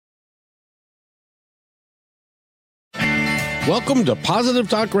Welcome to Positive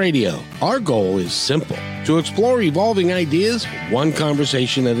Talk Radio. Our goal is simple: to explore evolving ideas one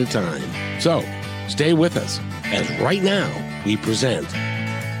conversation at a time. So, stay with us as right now we present.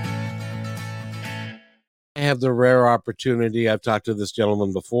 I have the rare opportunity. I've talked to this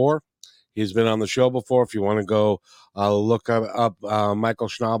gentleman before. He's been on the show before. If you want to go look up Michael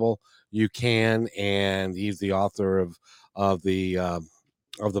Schnabel, you can, and he's the author of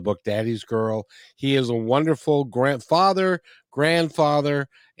the book Daddy's Girl. He is a wonderful grandfather,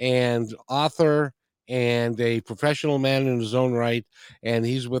 and author, and a professional man in his own right. And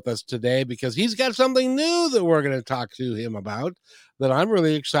he's with us today because he's got something new that we're going to talk to him about, that I'm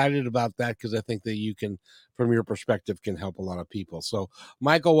really excited about that, because I think that you can, from your perspective, can help a lot of people. So,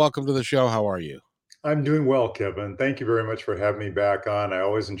 Michael, welcome to the show. How are you? I'm doing well, Kevin. Thank you very much for having me back on. I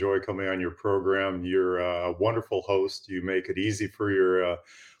always enjoy coming on your program. You're a wonderful host. You make it easy for your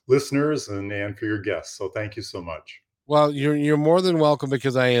listeners and for your guests. So thank you so much. Well, you're more than welcome,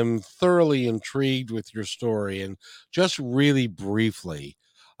 because I am thoroughly intrigued with your story. And just really briefly,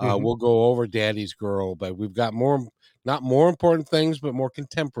 we'll go over Daddy's Girl, but we've got not more important things, but more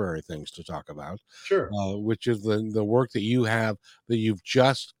contemporary things to talk about. Sure. Which is the work that you have, that you've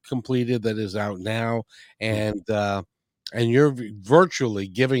just completed, that is out now, and you're virtually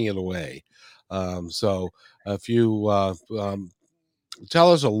giving it away. So if you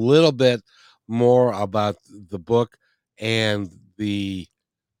tell us a little bit more about the book and the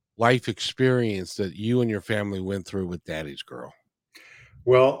life experience that you and your family went through with Daddy's Girl.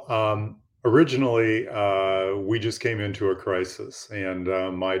 Well, originally, we just came into a crisis, and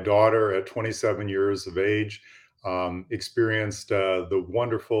my daughter, at 27 years of age, experienced the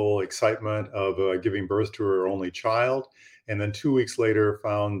wonderful excitement of giving birth to her only child. And then 2 weeks later,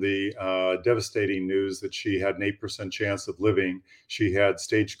 found the devastating news that she had an 8% chance of living. She had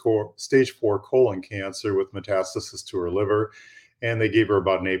stage 4 colon cancer with metastasis to her liver, and they gave her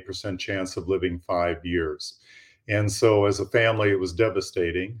about an 8% chance of living 5 years. And so, as a family, it was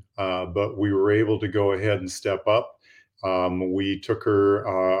devastating, but we were able to go ahead and step up. We took her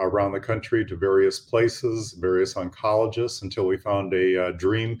around the country to various places, various oncologists, until we found a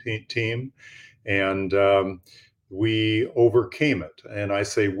dream team, and we overcame it. And I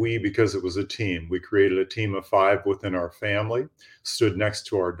say we because it was a team. We created a team of 5 within our family, stood next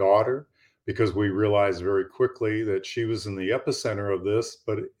to our daughter, because we realized very quickly that she was in the epicenter of this,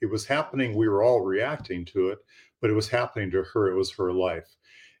 but it was happening. We were all reacting to it, but it was happening to her. It was her life.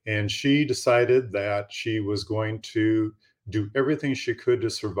 And she decided that she was going to do everything she could to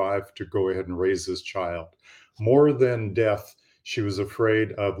survive, to go ahead and raise this child. More than death, she was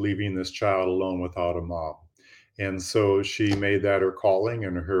afraid of leaving this child alone without a mom. And so she made that her calling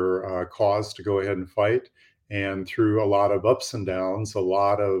and her cause to go ahead and fight. And through a lot of ups and downs, a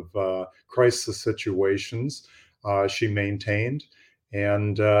lot of crisis situations, she maintained.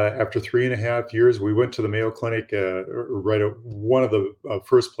 And after 3.5 years, we went to the Mayo Clinic. One of the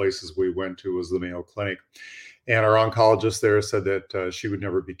first places we went to was the Mayo Clinic. And our oncologist there said that she would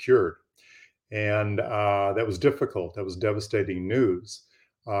never be cured. And that was difficult. That was devastating news.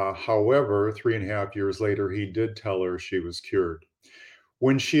 However, 3.5 years later, he did tell her she was cured.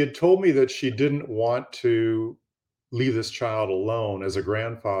 When she had told me that she didn't want to leave this child alone as a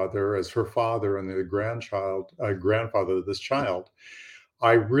grandfather, as her father and the grandfather of this child,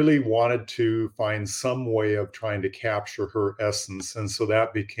 I really wanted to find some way of trying to capture her essence. And so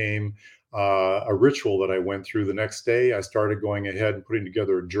that became a ritual that I went through. The next day, I started going ahead and putting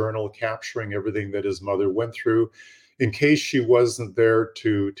together a journal, capturing everything that his mother went through, in case she wasn't there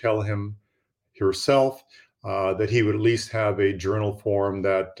to tell him herself, that he would at least have a journal form,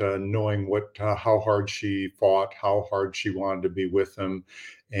 that knowing how hard she fought, how hard she wanted to be with him,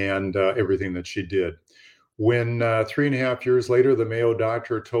 and everything that she did. When 3.5 years later, the Mayo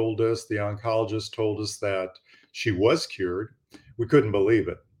doctor told us, the oncologist told us that she was cured, we couldn't believe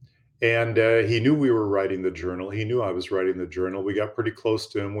it. And he knew we were writing the journal. He knew I was writing the journal. We got pretty close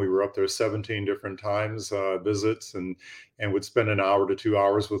to him. We were up there 17 different times, visits, and would spend an hour to 2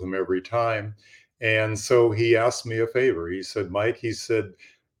 hours with him every time. And so he asked me a favor. He said, Mike, he said,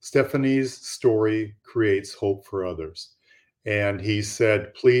 Stephanie's story creates hope for others. And he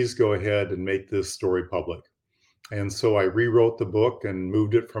said, please go ahead and make this story public. And so I rewrote the book and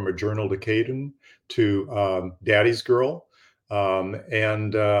moved it from A Journal to Caden to Daddy's Girl,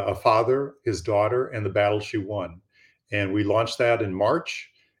 and a father, his daughter, and the battle she won. And we launched that in March,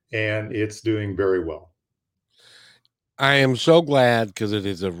 and it's doing very well. I am so glad, because it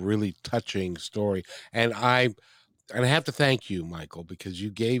is a really touching story. And I have to thank you, Michael, because you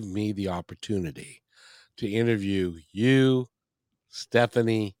gave me the opportunity to interview you,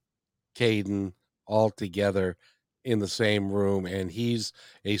 Stephanie, Caden, all together. in the same room, and he's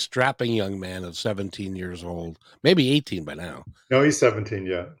a strapping young man of 17 years old, maybe 18 by now. No, he's 17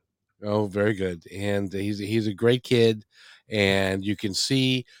 yet. Oh, very good. And he's a great kid, and you can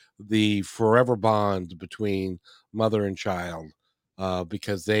see the forever bond between mother and child,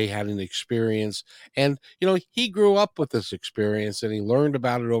 because they had an experience, and he grew up with this experience, and he learned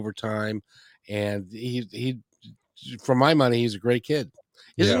about it over time, and he for my money, he's a great kid.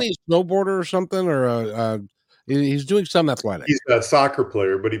 Yeah. Isn't he a snowboarder or something, or he's doing some athletic? He's a soccer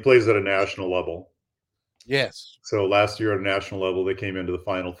player, but he plays at a national level. Yes. So last year at a national level, they came into the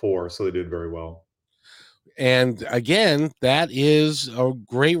Final Four, so they did very well. And again, that is a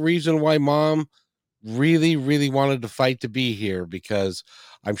great reason why mom really, really wanted to fight to be here, because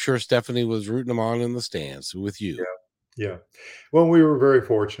I'm sure Stephanie was rooting him on in the stands with Yeah. you. Yeah. Well, we were very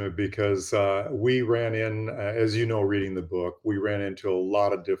fortunate because we ran in, as you know, reading the book, we ran into a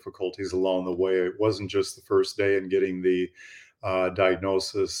lot of difficulties along the way. It wasn't just the first day in getting the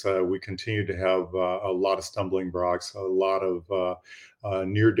diagnosis. We continued to have a lot of stumbling blocks, a lot of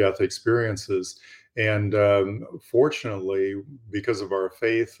near death experiences. And fortunately, because of our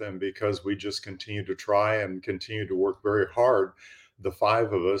faith and because we just continued to try and continue to work very hard, the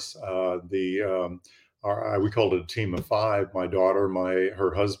five of us, we called it a team of five: my daughter,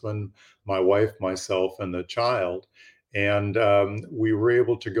 her husband, my wife, myself, and the child. And we were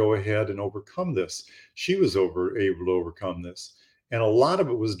able to go ahead and overcome this. She was able to overcome this. And a lot of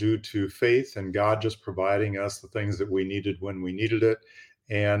it was due to faith and God just providing us the things that we needed when we needed it,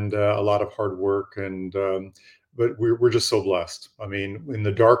 and a lot of hard work. And but we're just so blessed. I mean, in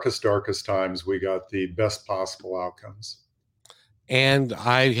the darkest times, we got the best possible outcomes. And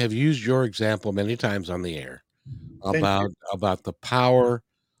I have used your example many times on the air Thank you. about the power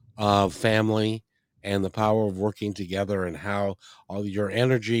of family and the power of working together, and how all your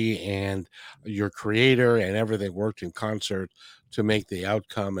energy and your creator and everything worked in concert to make the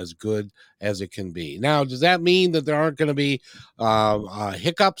outcome as good as it can be. Now, does that mean that there aren't going to be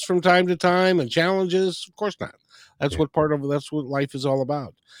hiccups from time to time and challenges? Of course not. Yeah. That's what life is all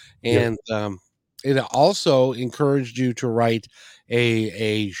about. Yep. And it also encouraged you to write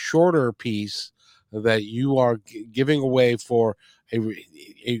a shorter piece that you are giving away for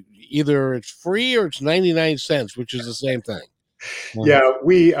either it's free or it's 99 cents, which is the same thing. Uh,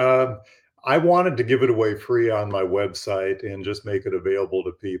 Yeah, I wanted to give it away free on my website and just make it available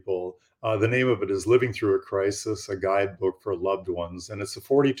to people. The name of it is Living Through a Crisis, a guidebook for loved ones. And it's a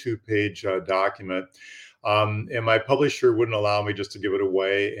 42-page document. And my publisher wouldn't allow me just to give it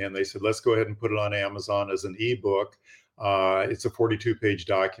away. And they said, let's go ahead and put it on Amazon as an ebook. It's a 42-page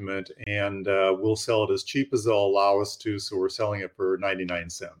document, and we'll sell it as cheap as they'll allow us to. So we're selling it for 99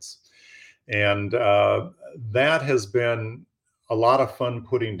 cents. And that has been a lot of fun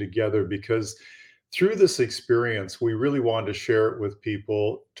putting together, because through this experience, we really wanted to share it with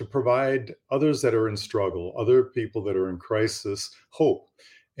people to provide others that are in struggle, other people that are in crisis, hope,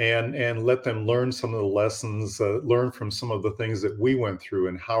 and let them learn some of the lessons, learn from some of the things that we went through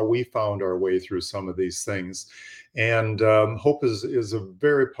and how we found our way through some of these things. And hope is a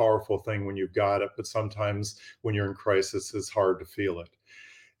very powerful thing when you've got it, but sometimes when you're in crisis, it's hard to feel it.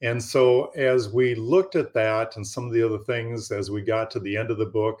 And so, as we looked at that and some of the other things, as we got to the end of the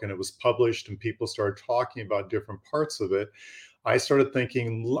book and it was published and people started talking about different parts of it, I started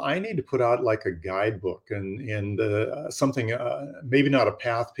thinking, I need to put out like a guidebook and something, maybe not a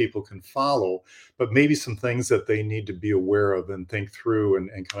path people can follow, but maybe some things that they need to be aware of and think through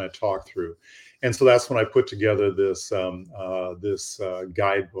and kind of talk through. And so that's when I put together this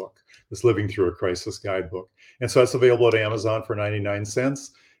guidebook, this Living Through a Crisis guidebook. And so that's available at Amazon for 99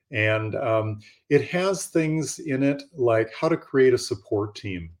 cents. And it has things in it like how to create a support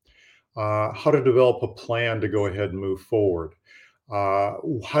team, how to develop a plan to go ahead and move forward.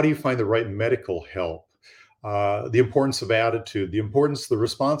 How do you find the right medical help? The importance of attitude, the importance, the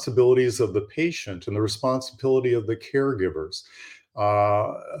responsibilities of the patient, and the responsibility of the caregivers.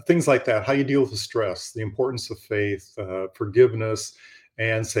 Things like that. How you deal with the stress, the importance of faith, forgiveness,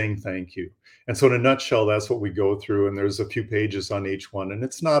 and saying thank you. And so, in a nutshell, that's what we go through. And there's a few pages on each one. And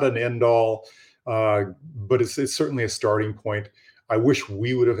it's not an end all, but it's certainly a starting point. I wish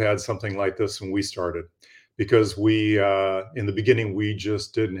we would have had something like this when we started, because in the beginning, we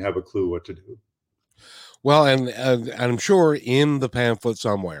just didn't have a clue what to do. well, and I'm sure in the pamphlet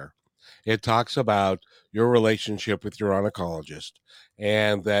somewhere it talks about your relationship with your oncologist,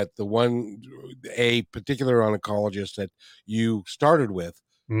 and that a particular oncologist that you started with,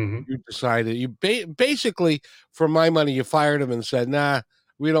 Hmm. you decided basically, for my money, you fired him and said, "Nah,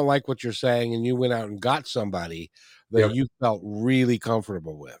 we don't like what you're saying," and you went out and got somebody that Yep. you felt really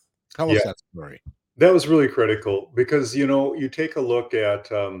comfortable with. Tell us Yeah. that story. That was really critical because, you take a look at,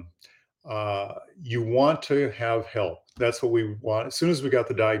 you want to have help. That's what we want. As soon as we got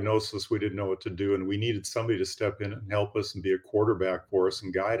the diagnosis, we didn't know what to do, and we needed somebody to step in and help us and be a quarterback for us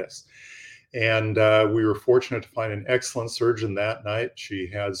and guide us. And we were fortunate to find an excellent surgeon that night. She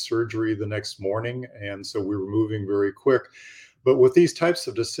had surgery the next morning, and so we were moving very quick. But with these types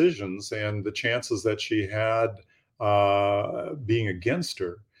of decisions and the chances that she had being against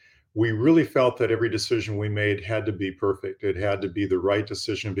her, we really felt that every decision we made had to be perfect. It had to be the right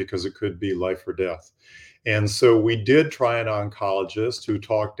decision because it could be life or death. And so we did try an oncologist who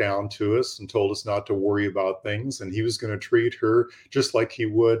talked down to us and told us not to worry about things. And he was going to treat her just like he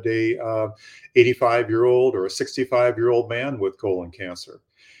would a 85-year-old or a 65-year-old man with colon cancer.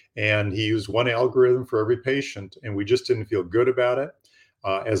 And he used one algorithm for every patient, and we just didn't feel good about it.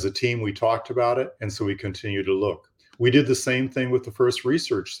 As a team, we talked about it, and so we continued to look. We did the same thing with the first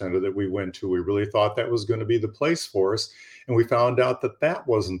research center that we went to. We really thought that was going to be the place for us, and we found out that that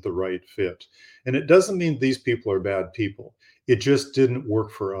wasn't the right fit. And it doesn't mean these people are bad people. It just didn't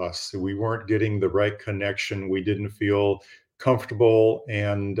work for us. We weren't getting the right connection. We didn't feel comfortable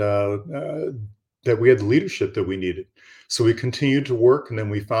and that we had the leadership that we needed. So we continued to work, and then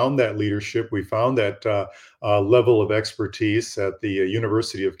we found that leadership. We found that level of expertise at the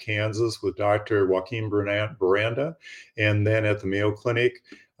University of Kansas with Dr. Joaquin Baranda, and then at the Mayo Clinic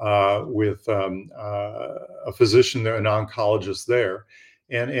with a physician there, an oncologist there.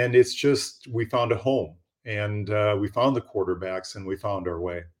 And it's just, we found a home, and we found the quarterbacks, and we found our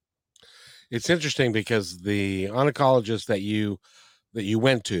way. It's interesting because the oncologist that you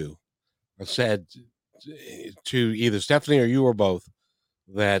went to said to either Stephanie or you or both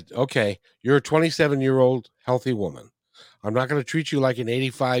that, okay, you're a 27-year-old healthy woman. I'm not going to treat you like an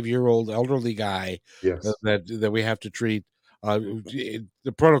 85-year-old elderly guy Yes, that we have to treat. The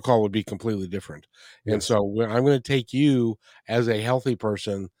protocol would be completely different. And yes. so I'm going to take you as a healthy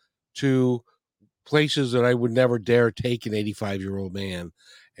person to places that I would never dare take an 85-year-old man,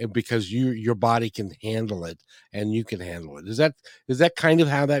 and because your body can handle it and you can handle it. Is that kind of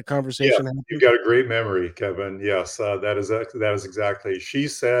how that Yeah, conversation you've happened? got a great memory, Kevin. Yes, that is exactly. She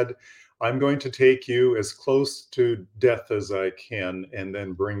said, "I'm going to take you as close to death as I can, and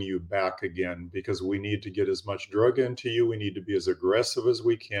then bring you back again because we need to get as much drug into you. We need to be as aggressive as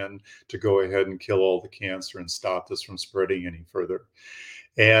we can to go ahead and kill all the cancer and stop this from spreading any further."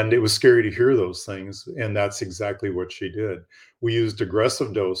 And it was scary to hear those things. And that's exactly what she did. We used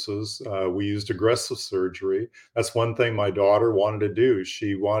aggressive doses. We used aggressive surgery. That's one thing my daughter wanted to do.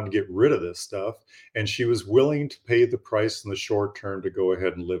 She wanted to get rid of this stuff. And she was willing to pay the price in the short term to go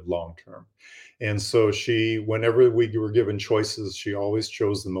ahead and live long term. And so she, whenever we were given choices, she always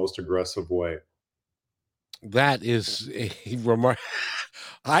chose the most aggressive way. That is a remark.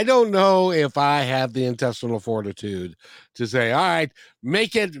 I don't know if I have the intestinal fortitude to say, all right,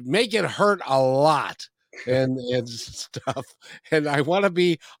 make it hurt a lot and stuff. And I want to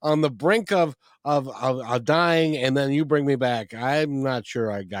be on the brink of dying, and then you bring me back. I'm not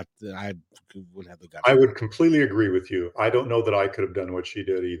sure I would have the guts I for would completely agree with you. I don't know that I could have done what she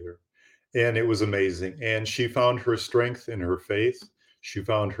did either. And it was amazing. And she found her strength in her faith. She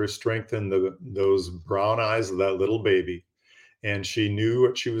found her strength in those brown eyes of that little baby. And she knew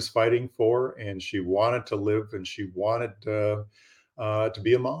what she was fighting for, and she wanted to live, and she wanted to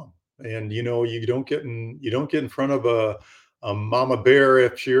be a mom. And you don't get in front of a mama bear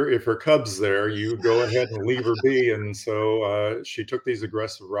if her cub's there. You go ahead and leave her be. And so she took these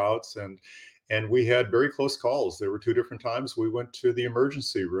aggressive routes, and we had very close calls. There were two different times we went to the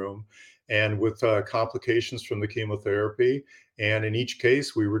emergency room, and with complications from the chemotherapy. And in each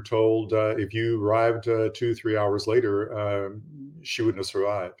case, we were told if you arrived 2, 3 hours later, she wouldn't have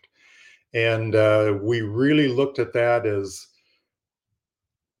survived. And we really looked at that as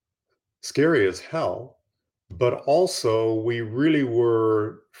scary as hell. But also, we really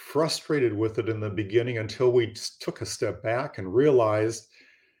were frustrated with it in the beginning until we took a step back and realized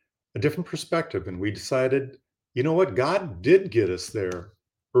a different perspective. And we decided, you know what? God did get us there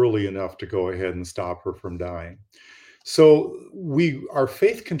early enough to go ahead and stop her from dying. So our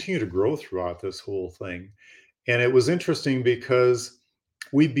faith continued to grow throughout this whole thing. And it was interesting because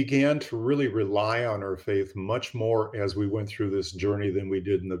we began to really rely on our faith much more as we went through this journey than we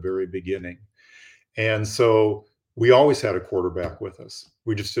did in the very beginning. And so we always had a quarterback with us.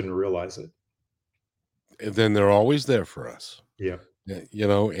 We just didn't realize it. it. Then they're always there for us. Yeah.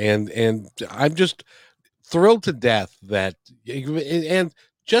 And I'm just thrilled to death that, and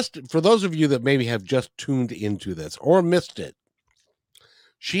just for those of you that maybe have just tuned into this or missed it,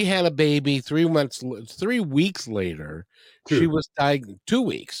 she had a baby 3 weeks later. She Two, was diagnosed 2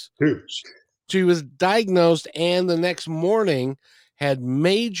 weeks. two. she was diagnosed, and the next morning had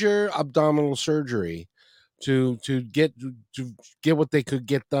major abdominal surgery to get what they could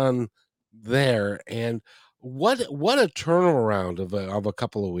get done there. And what a turnaround of a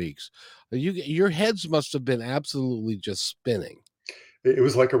couple of weeks. Your heads must have been absolutely just spinning. It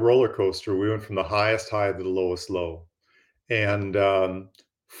was like a roller coaster. We went from the highest high to the lowest low. And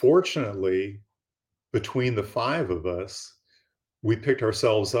fortunately, between the five of us, we picked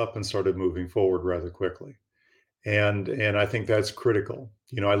ourselves up and started moving forward rather quickly. And I think that's critical.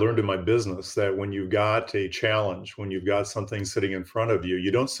 You know, I learned in my business that when you've got a challenge, when you've got something sitting in front of you,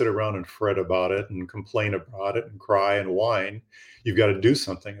 you don't sit around and fret about it and complain about it and cry and whine. You've got to do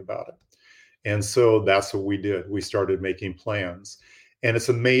something about it. And so that's what we did. We started making plans. And it's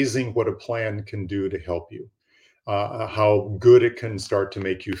amazing what a plan can do to help you, how good it can start to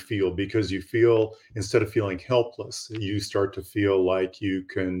make you feel, because you feel, instead of feeling helpless, you start to feel like you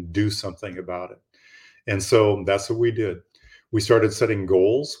can do something about it. And so that's what we did. We started setting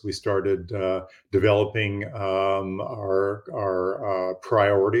goals. We started developing our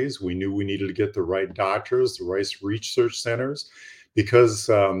priorities. We knew we needed to get the right doctors, the right research centers, because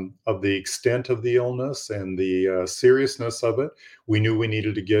of the extent of the illness and the seriousness of it. We knew we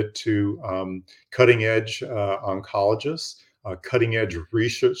needed to get to cutting edge oncologists, cutting edge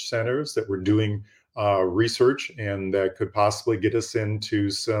research centers that were doing research and that could possibly get us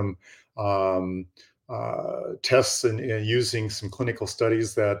into some um, tests and using some clinical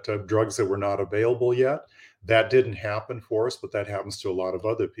studies that drugs that were not available yet. That didn't happen for us, but that happens to a lot of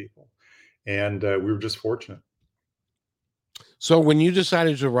other people. And we were just fortunate. So when you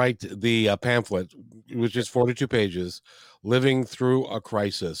decided to write the pamphlet, which is 42 pages, living through a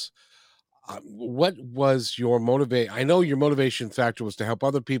crisis, what was your motivate? I know your motivation factor was to help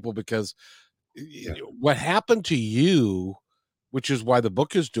other people because Yeah, what happened to you, which is why the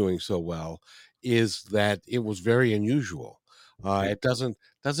book is doing so well, is that it was very unusual. yeah, It doesn't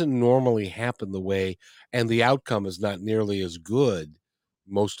normally happen the way, and the outcome is not nearly as good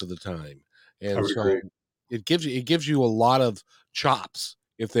most of the time. I And would agree. so it gives you a lot of chops,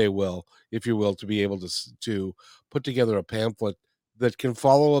 if you will, to be able to put together a pamphlet that can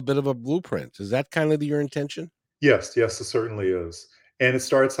follow a bit of a blueprint. Is that kind of your intention? Yes, yes, it certainly is. And it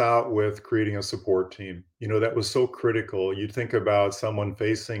starts out with creating a support team. You know, that was so critical. You think about someone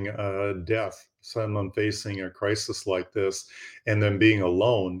facing death, someone facing a crisis like this, and then being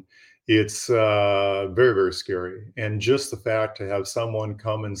alone. It's very, very scary. And just the fact to have someone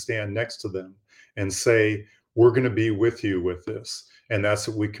come and stand next to them and say, we're going to be with you with this. And that's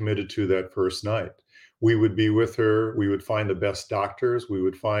what we committed to that first night. We would be with her. We would find the best doctors. We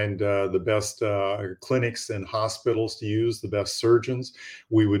would find the best clinics and hospitals to use, the best surgeons.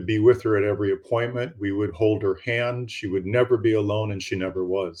 We would be with her at every appointment. We would hold her hand. She would never be alone, and she never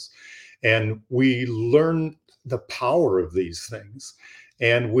was. And we learned the power of these things.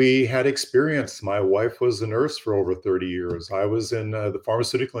 And we had experience. My wife was a nurse for over 30 years. I was in the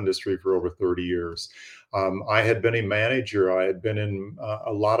pharmaceutical industry for over 30 years. I had been a manager. I had been in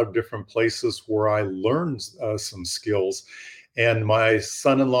a lot of different places where I learned some skills. And my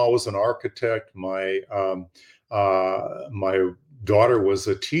son-in-law was an architect. My daughter was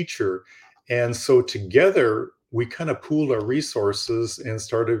a teacher, and so together we kind of pooled our resources and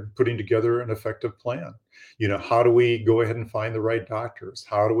started putting together an effective plan. You know, how do we go ahead and find the right doctors?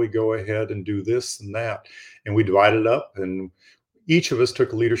 How do we go ahead and do this and that? And we divided up, and each of us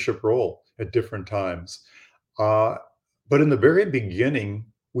took a leadership role at different times. Uh, but in the very beginning,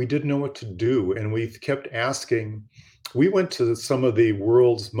 we didn't know what to do. And we kept asking. We went to some of the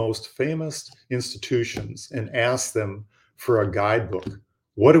world's most famous institutions and asked them for a guidebook.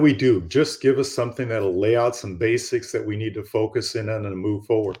 What do we do? Just give us something that'll lay out some basics that we need to focus in on and move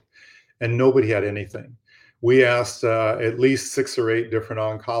forward. And nobody had anything. We asked at least 6 or 8 different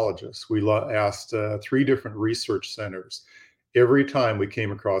oncologists. We asked 3 different research centers. Every time we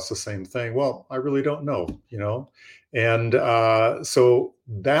came across the same thing. Well, I really don't know, you know? And so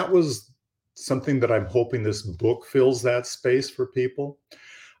that was something that I'm hoping this book fills that space for people.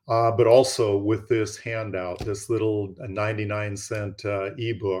 But also with this handout, this little 99-cent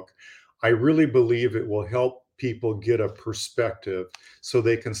ebook, I really believe it will help people get a perspective so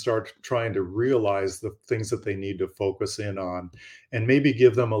they can start trying to realize the things that they need to focus in on and maybe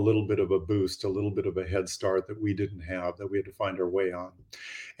give them a little bit of a boost, a little bit of a head start that we didn't have, that we had to find our way on.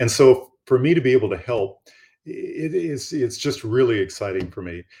 And so for me to be able to help, it's just really exciting for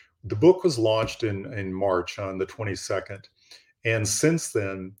me. The book was launched in March on the 22nd. And since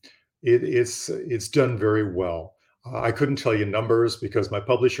then, it's done very well. I couldn't tell you numbers because my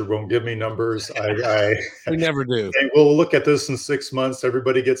publisher won't give me numbers. We never do. And we'll look at this in 6 months.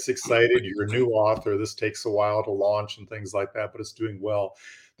 Everybody gets excited. You're a new author. This takes a while to launch and things like that, but it's doing well.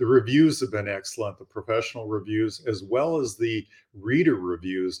 The reviews have been excellent, the professional reviews, as well as the reader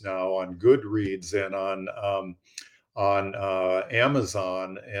reviews now on Goodreads and on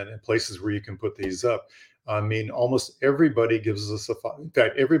Amazon and places where you can put these up. I mean, almost everybody gives us a five. In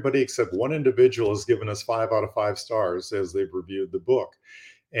fact, everybody except one individual has given us 5 out of 5 stars as they've reviewed the book.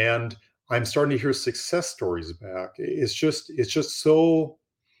 And I'm starting to hear success stories back. It's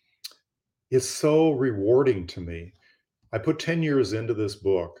so rewarding to me. I put 10 years into this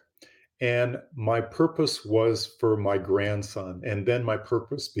book, and my purpose was for my grandson, and then my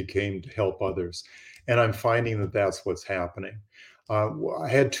purpose became to help others. And I'm finding that that's what's happening. I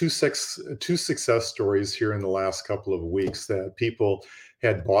had two success stories here in the last couple of weeks that people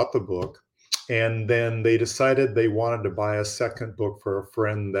had bought the book, and then they decided they wanted to buy a second book for a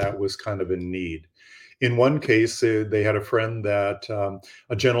friend that was kind of in need. In one case, they had a friend that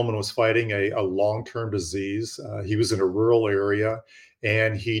a gentleman was fighting a long term disease. He was in a rural area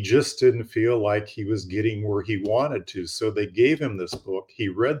and he just didn't feel like he was getting where he wanted to. So they gave him this book. He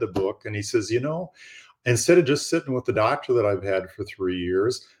read the book and he says, you know, instead of just sitting with the doctor that I've had for 3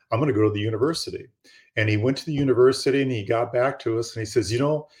 years, I'm going to go to the university. And he went to the university and he got back to us and he says, you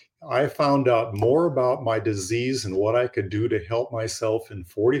know, I found out more about my disease and what I could do to help myself in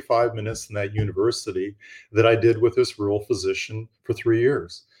 45 minutes in that university that I did with this rural physician for 3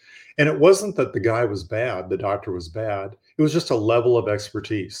 years. And it wasn't that the guy was bad, the doctor was bad. It was just a level of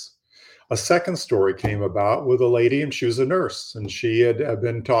expertise. A second story came about with a lady, and she was a nurse, and she had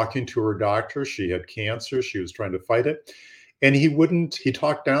been talking to her doctor. She had cancer. She was trying to fight it. And he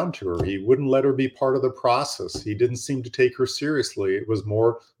talked down to her. He wouldn't let her be part of the process. He didn't seem to take her seriously. It was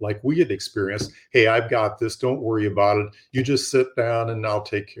more like we had experienced. Hey, I've got this. Don't worry about it. You just sit down and I'll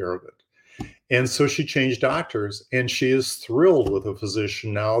take care of it. And so she changed doctors, and she is thrilled with a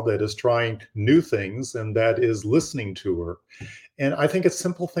physician now that is trying new things and that is listening to her. And I think it's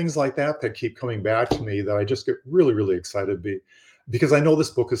simple things like that that keep coming back to me that I just get really, really excited because I know this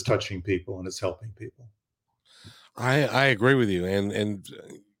book is touching people and it's helping people. I agree with you, and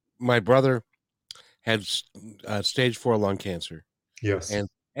my brother had stage 4 lung cancer, Yes.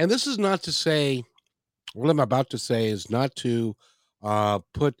 and this is not to say what I'm about to say is not to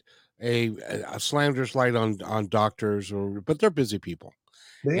put a slanderous light on doctors, but they're busy people,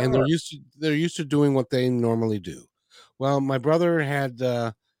 They and are. they're used to doing what they normally do. Well, my brother had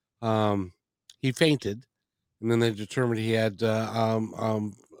um, he fainted, and then they determined he had a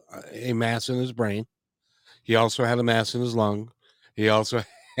mass in his brain. He also had a mass in his lung. He also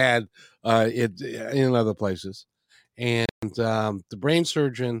had it in other places. And the brain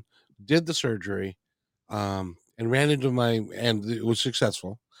surgeon did the surgery and and it was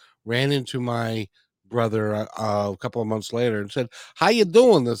successful. Ran into my brother a couple of months later and said, "How you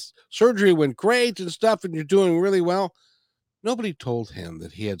doing? This surgery went great and stuff, and you're doing really well." Nobody told him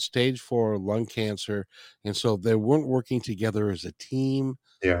that he had stage 4 lung cancer, and so they weren't working together as a team.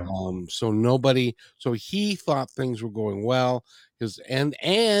 Yeah. So he thought things were going well. And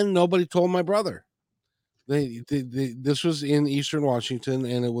nobody told my brother. This was in Eastern Washington,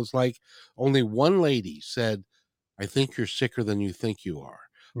 and it was like only one lady said, "I think you're sicker than you think you are,"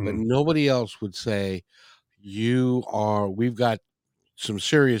 but Mm. nobody else would say, "You are. We've got some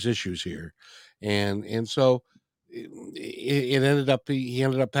serious issues here," and so it ended up he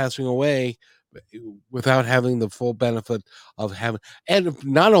ended up passing away without having the full benefit of having. And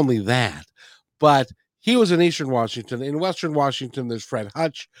not only that, but he was in Eastern Washington. In Western Washington, there's Fred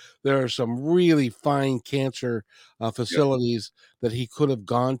Hutch. There are some really fine cancer Yeah. facilities that he could have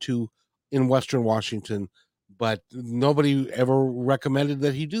gone to in Western Washington, but nobody ever recommended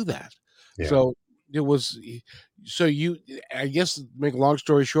that he do that. Yeah. So it was so you I guess to make a long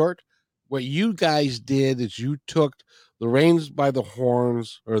story short, what you guys did is you took the reins by the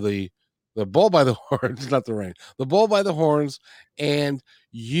horns, or the bull by the horns, not the rein, the bull by the horns, and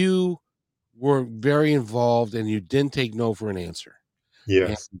you were very involved and you didn't take no for an answer. And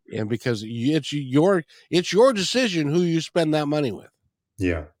Yes. because it's your decision who you spend that money with.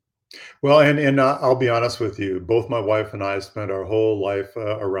 Yeah. Well, and I'll be honest with you. Both my wife and I spent our whole life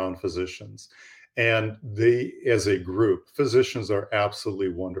around physicians, and they, as a group, physicians are absolutely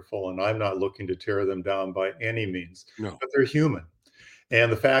wonderful. And I'm not looking to tear them down by any means, No. but they're human.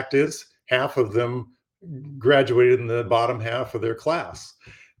 And the fact is, half of them graduated in the bottom half of their class.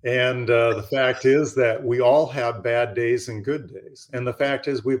 And the fact is that we all have bad days and good days. And the fact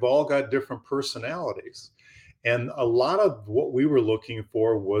is, we've all got different personalities. And a lot of what we were looking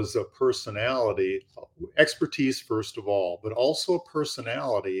for was a personality, expertise, first of all, but also a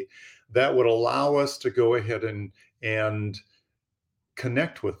personality that would allow us to go ahead and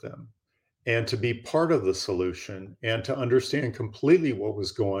connect with them and to be part of the solution and to understand completely what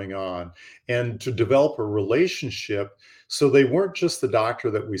was going on and to develop a relationship. So they weren't just the doctor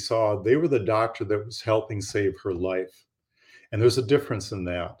that we saw, they were the doctor that was helping save her life. And there's a difference in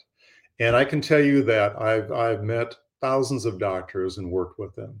that. And I can tell you that I've met thousands of doctors and worked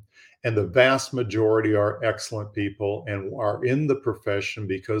with them. And the vast majority are excellent people and are in the profession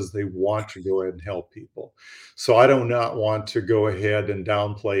because they want to go ahead and help people. So I do not want to go ahead and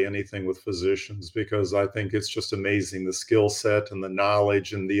downplay anything with physicians because I think it's just amazing the skill set and the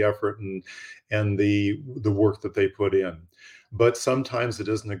knowledge and the effort and the work that they put in. But sometimes it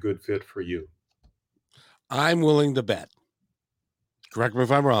isn't a good fit for you. I'm willing to bet, correct me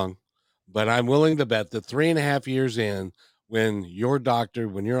if I'm wrong, but I'm willing to bet that 3.5 years in, when your doctor,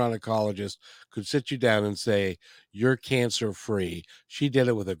 when your oncologist could sit you down and say, you're cancer free, she did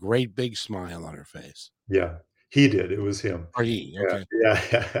it with a great big smile on her face. Yeah, he did. It was him. Or he, Yeah, okay.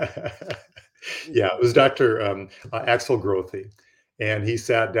 yeah. Yeah, it was Dr. Axel Grothe, and he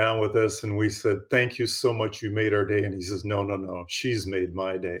sat down with us, and we said, "Thank you so much. You made our day." And he says, "No, no, no. She's made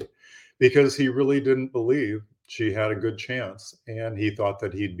my day," because he really didn't believe she had a good chance, and he thought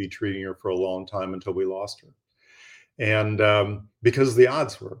that he'd be treating her for a long time until we lost her. And because the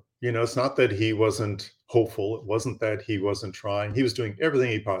odds were, it's not that he wasn't hopeful. It wasn't that he wasn't trying. He was doing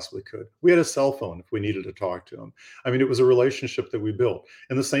everything he possibly could. We had a cell phone if we needed to talk to him. I mean, it was a relationship that we built.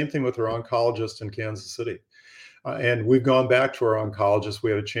 And the same thing with our oncologist in Kansas City. And we've gone back to our oncologist.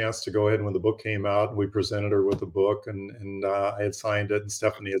 We had a chance to go ahead when the book came out, and we presented her with the book, and I had signed it, and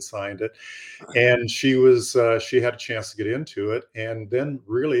Stephanie had signed it, and she had a chance to get into it, and then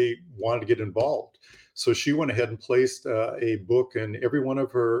really wanted to get involved. So she went ahead and placed a book in every one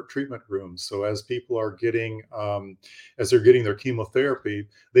of her treatment rooms. So as people are as they're getting their chemotherapy,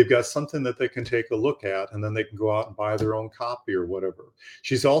 they've got something that they can take a look at, and then they can go out and buy their own copy or whatever.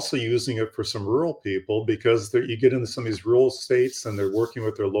 She's also using it for some rural people because you get into some of these rural states and they're working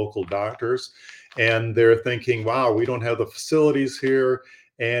with their local doctors, and they're thinking, wow, we don't have the facilities here,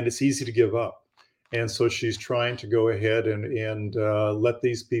 and it's easy to give up. And so she's trying to go ahead and let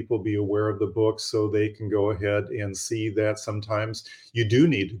these people be aware of the book so they can go ahead and see that sometimes you do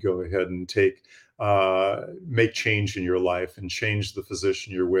need to go ahead and make change in your life and change the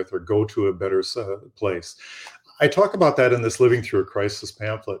physician you're with or go to a better place. I talk about that in this Living Through a Crisis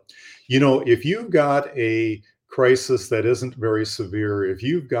pamphlet. If you've got a crisis that isn't very severe, if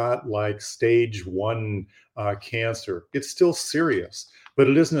you've got like stage one cancer, it's still serious, but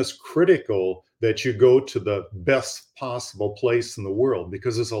it isn't as critical that you go to the best possible place in the world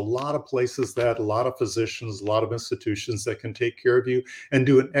because there's a lot of places a lot of physicians, a lot of institutions that can take care of you and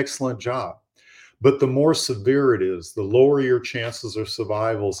do an excellent job. But the more severe it is, the lower your chances of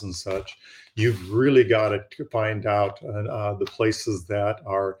survivals and such. You've really got to find out the places that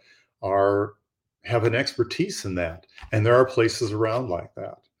are have an expertise in that, and there are places around like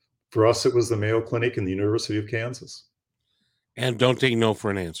that. For us, it was the Mayo Clinic and the University of Kansas. And don't take no for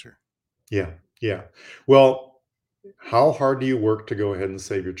an answer. Yeah, yeah. Well, how hard do you work to go ahead and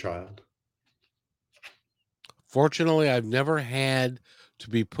save your child? Fortunately, I've never had to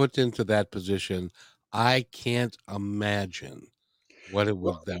be put into that position. I can't imagine what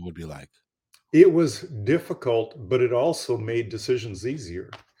that would be like. It was difficult, but it also made decisions easier.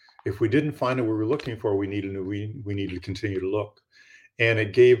 If we didn't find what we were looking for, we needed to continue to look, and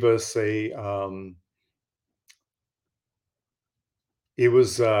it gave us it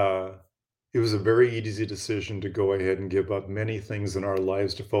was it was a very easy decision to go ahead and give up many things in our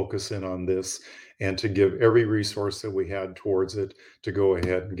lives to focus in on this and to give every resource that we had towards it to go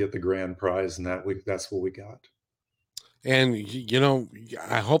ahead and get the grand prize, and that's what we got. And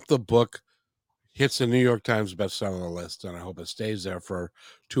I hope the book hits the New York Times bestseller list, and I hope it stays there for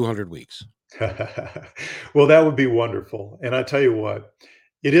 200 weeks. Well, that would be wonderful. And I tell you what,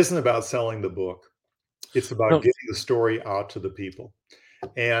 it isn't about selling the book. It's about No, getting the story out to the people.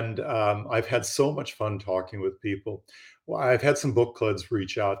 And I've had so much fun talking with people. Well, I've had some book clubs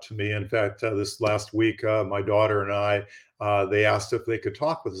reach out to me. In fact, this last week, my daughter and I, they asked if they could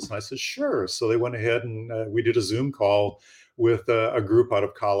talk with us. And I said, sure. So they went ahead and we did a Zoom call with a group out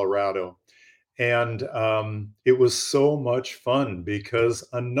of Colorado. And it was so much fun because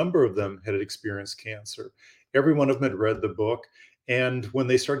a number of them had experienced cancer. Every one of them had read the book. And when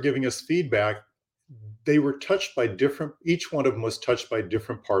they started giving us feedback, they were touched by different, each one of them was touched by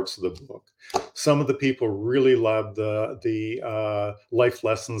different parts of the book. Some of the people really loved the life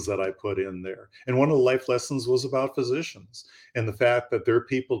lessons that I put in there. And one of the life lessons was about physicians and the fact that they're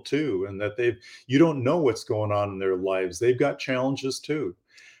people too, and that you don't know what's going on in their lives. They've got challenges too.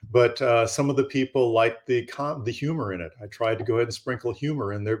 But some of the people liked the humor in it. I tried to go ahead and sprinkle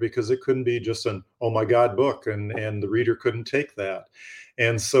humor in there because it couldn't be just an oh my god book, and the reader couldn't take that.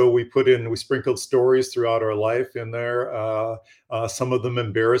 And so we sprinkled stories throughout our life in there. Some of them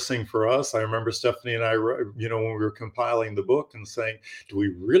embarrassing for us. I remember Stephanie and I, when we were compiling the book and saying, "Do we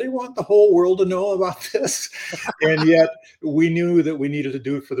really want the whole world to know about this?" And yet we knew that we needed to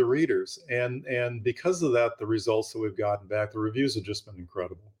do it for the readers. And because of that, the results that we've gotten back, the reviews have just been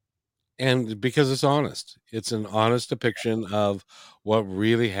incredible. And because it's an honest depiction of what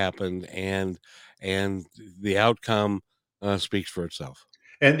really happened, and the outcome speaks for itself.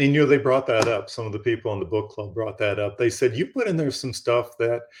 And they brought that up. Some of the people in the book club brought that up. They said you put in there some stuff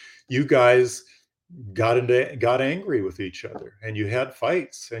that you guys got angry with each other, and you had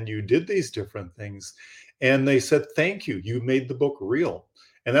fights, and you did these different things. And they said, "Thank you. You made the book real."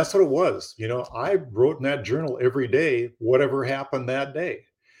 And that's what it was. I wrote in that journal every day, whatever happened that day.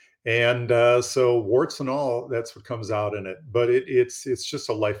 And so warts and all, that's what comes out in it. But it's just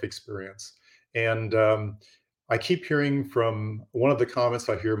a life experience. And I keep hearing from one of the comments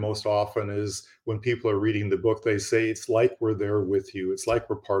I hear most often is when people are reading the book, they say it's like we're there with you. It's like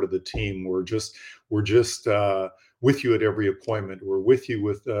we're part of the team. We're just with you at every appointment. We're with you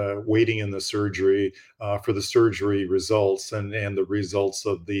with waiting in the surgery for the surgery results and the results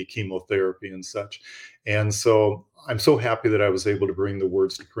of the chemotherapy and such. And so I'm so happy that I was able to bring the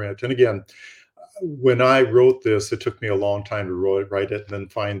words to print. And again, when I wrote this, it took me a long time to write it and then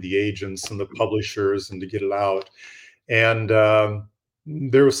find the agents and the publishers and to get it out. And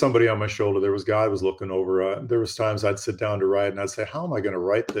there was somebody on my shoulder. There was God was looking over. There was times I'd sit down to write and I'd say, "How am I going to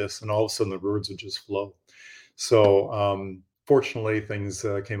write this?" And all of a sudden, the words would just flow. So fortunately, things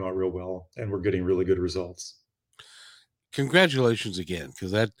came out real well, and we're getting really good results. Congratulations again,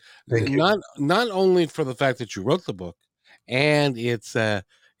 because that Thank you. not only for the fact that you wrote the book, and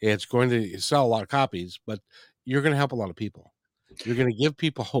it's going to sell a lot of copies, but you're going to help a lot of people. You're going to give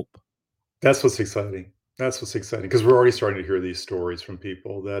people hope. That's what's exciting. That's what's exciting because we're already starting to hear these stories from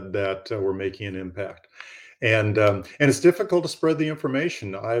people that were making an impact. And it's difficult to spread the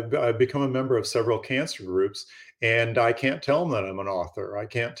information. I've become a member of several cancer groups, and I can't tell them that I'm an author. I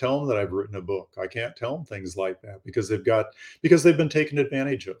can't tell them that I've written a book. I can't tell them things like that because they've been taken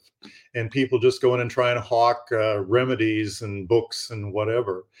advantage of, and people just go in and try and hawk remedies and books and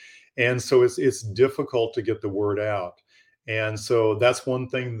whatever, and so it's difficult to get the word out. And so that's one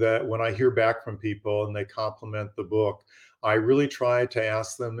thing that when I hear back from people and they compliment the book, I really try to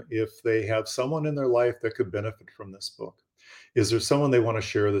ask them if they have someone in their life that could benefit from this book. Is there someone they want to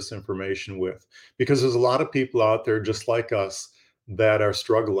share this information with? Because there's a lot of people out there just like us that are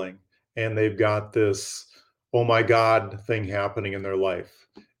struggling and they've got this, oh my God, thing happening in their life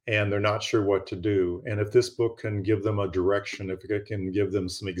and they're not sure what to do. And if this book can give them a direction, if it can give them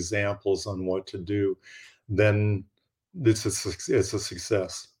some examples on what to do, then it's a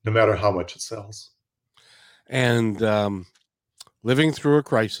success, no matter how much it sells. And living through a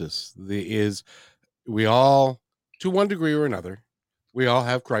crisis is we all, to one degree or another, we all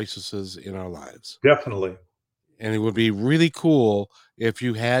have crises in our lives. Definitely. And it would be really cool if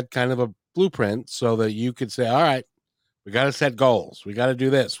you had kind of a blueprint so that you could say, all right, we got to set goals. We got to do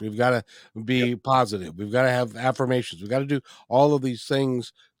this. We've got to be positive. We've got to have affirmations. We've got to do all of these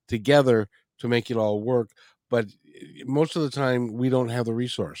things together to make it all work. But most of the time, we don't have the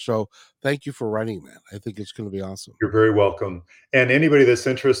resource. So thank you for writing that. I think it's going to be awesome. You're very welcome. And anybody that's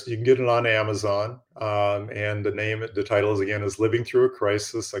interested, you can get it on Amazon. And the title is again is "Living Through a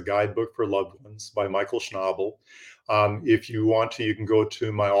Crisis: A Guidebook for Loved Ones" by Michael Schnabel. If you want to, you can go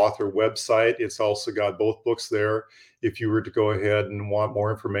to my author website. It's also got both books there. If you were to go ahead and want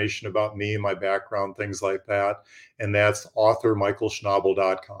more information about me, my background, things like that, and that's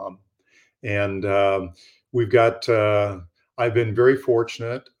authormichaelschnabel.com. And we've got I've been very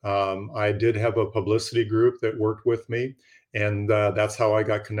fortunate. I did have a publicity group that worked with me, and that's how I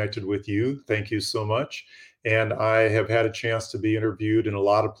got connected with you. Thank you so much. And I have had a chance to be interviewed in a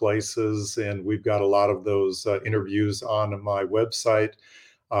lot of places, and we've got a lot of those interviews on my website.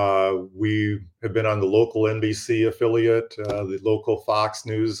 We have been on the local NBC affiliate, the local Fox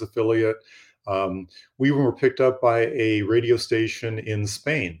News affiliate. We were picked up by a radio station in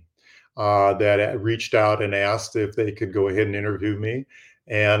Spain that reached out and asked if they could go ahead and interview me.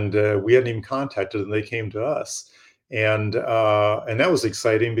 And we hadn't even contacted them, they came to us. and that was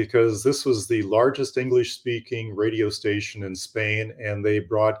exciting because this was the largest English speaking radio station in Spain, and they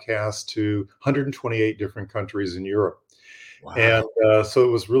broadcast to 128 different countries in Europe. And Wow. so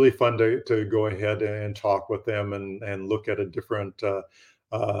it was really fun to go ahead and talk with them and look at a different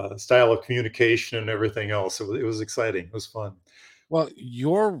style of communication and everything else. It was exciting. It was fun. Well,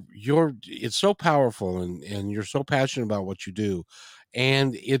 you're it's so powerful, and you're so passionate about what you do,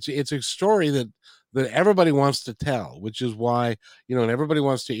 and it's a story that everybody wants to tell, which is why, and everybody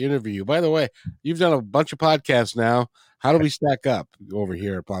wants to interview you. By the way, you've done a bunch of podcasts now. How do we stack up over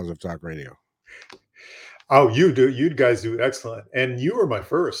here at Positive Talk Radio? Oh, you guys do excellent, and you were my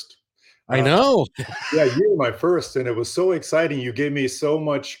first. I Uh, know. Yeah, you were my first, and it was so exciting. You gave me so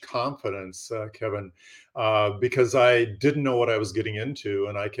much confidence, Kevin, because I didn't know what I was getting into,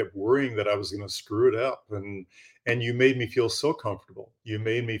 and I kept worrying that I was going to screw it up. And you made me feel so comfortable. You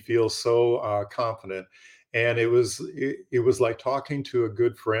made me feel so confident, and it was like talking to a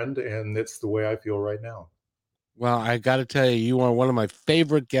good friend, and it's the way I feel right now. Well, I got to tell you, you are one of my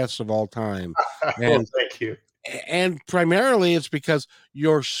favorite guests of all time, Well, and thank you. primarily it's because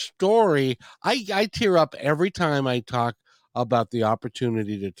your story, I tear up every time I talk about the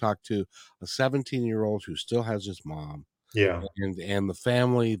opportunity to talk to a 17-year-old who still has his mom, Yeah, and the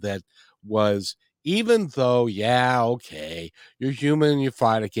family that was, even though, yeah, okay, you're human, you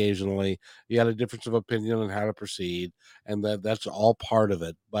fight occasionally, you had a difference of opinion on how to proceed, and that's all part of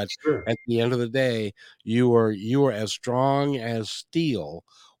it. But sure. at the end of the day, you were as strong as steel,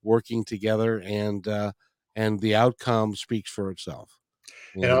 working together, and the outcome speaks for itself.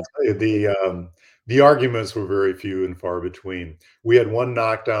 And I'll And tell you, the arguments were very few and far between. We had one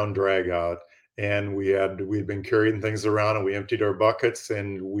knockdown drag out, and we'd been carrying things around, and we emptied our buckets,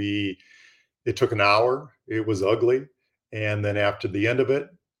 and we it took an hour. It was ugly, and then after the end of it,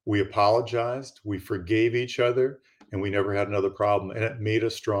 we apologized, we forgave each other, and we never had another problem. And it made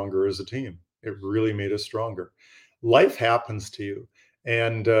us stronger as a team. It really made us stronger. Life happens to you,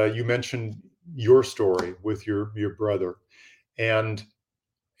 and you mentioned your story with your brother, and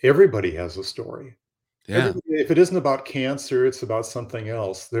everybody has a story. yeah. Everybody, if it isn't about cancer, it's about something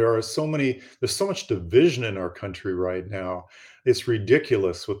else. There's so much division in our country right now. It's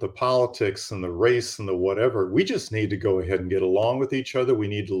ridiculous with the politics and the race and the whatever. We just need to go ahead and get along with each other. We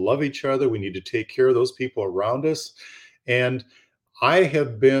need to love each other. We need to take care of those people around us. And I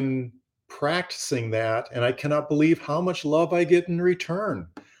have been practicing that, and I cannot believe how much love I get in return.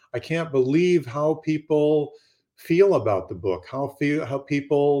 I can't believe how people feel about the book, how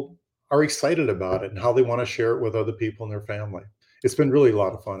people are excited about it, and how they want to share it with other people in their family. It's been really a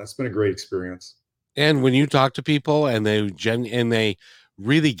lot of fun. It's been a great experience. And when you talk to people and they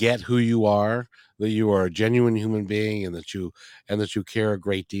really get who you are, that you are a genuine human being, and that you care a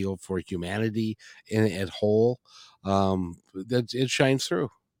great deal for humanity in at whole, that it shines through.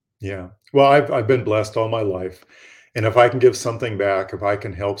 Yeah. Well, I've been blessed all my life, and if I can give something back, if I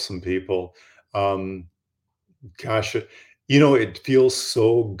can help some people, um, gosh, it feels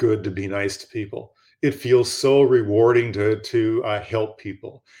so good to be nice to people. It feels so rewarding to help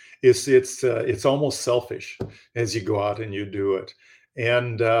people. It's almost selfish as you go out and you do it,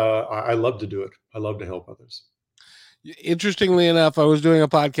 and I love to do it. I love to help others. Interestingly enough, I was doing a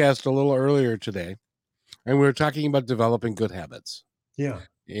podcast a little earlier today, and we were talking about developing good habits. Yeah,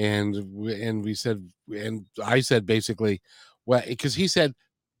 And we said, and I said basically, well, because he said,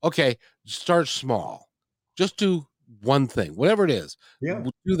 okay, start small, just do one thing, whatever it is. yeah,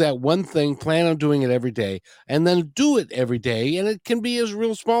 Do that one thing, plan on doing it every day, and then do it every day, and it can be a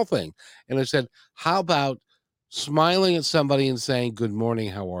real small thing. And I said, how about smiling at somebody and saying, good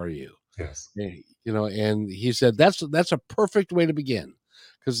morning, how are you? yes, And he said that's a perfect way to begin,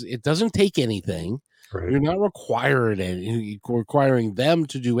 because it doesn't take anything. right, You're not requiring them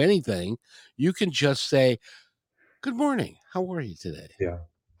to do anything. You can just say, "Good morning. How are you today?" yeah.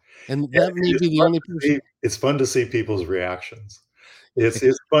 And And that may be the only person. it's fun to see people's reactions. It's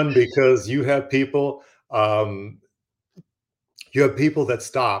fun because um, you have people that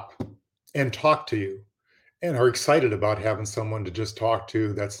stop and talk to you and are excited about having someone to just talk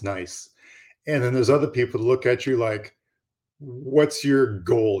to that's nice. And then there's other people that look at you like, what's your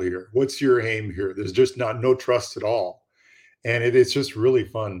goal here? What's your aim here? There's just no trust at all. And it's just really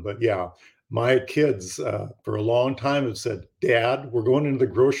fun. But yeah, my kids for a long time have said, Dad, we're going into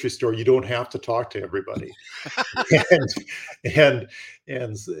the grocery store. You don't have to talk to everybody. and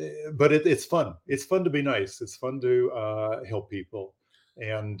and but it's fun. It's fun to be nice. It's fun to help people.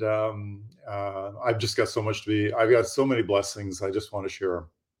 And I've just got so much to be. I've got so many blessings. I just want to share them.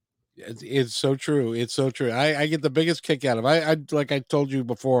 It's so true. It's so true. I get the biggest kick out of I like I told you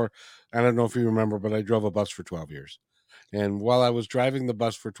before, I don't know if you remember, but I drove a bus for 12 years. And while I was driving the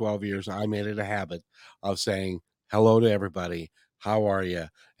bus for 12 years, I made it a habit of saying hello to everybody. How are you?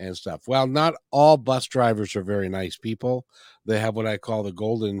 And stuff. Well, not all bus drivers are very nice people. They have what I call the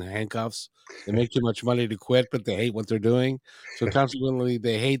golden handcuffs. They make too much money to quit, but they hate what they're doing. So consequently,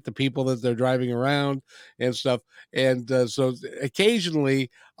 they hate the people that they're driving around and stuff. And so occasionally,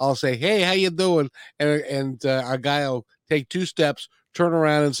 I'll say, "Hey, how you doing?" And a guy will take two steps, turn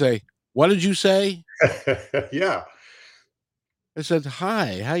around, and say, "What did you say?" Yeah. I said,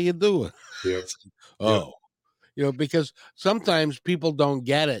 "Hi, how you doing?" Yep. Yep. Oh, because sometimes people don't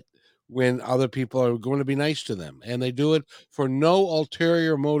get it when other people are going to be nice to them, and they do it for no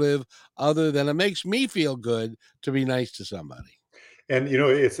ulterior motive other than it makes me feel good to be nice to somebody. And,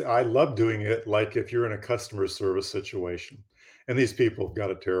 it's I love doing it, like, if you're in a customer service situation, and these people have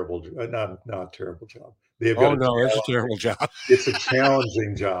got a terrible j not terrible job. They've got Oh a no, it's a challenge terrible job. it's a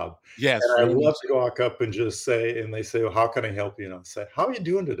challenging job, Yes, and I very much love to so. walk up and just say and they say, "Well, how can I help you?" And I'll say, "How are you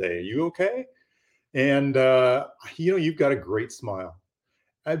doing today? Are you okay?" And, you've got a great smile.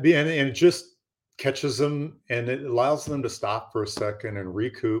 And it just catches them, and it allows them to stop for a second and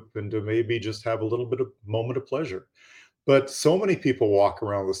recoup and to maybe just have a little bit of moment of pleasure. But so many people walk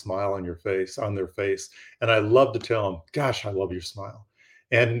around with a smile on their face, and I love to tell them, "Gosh, I love your smile."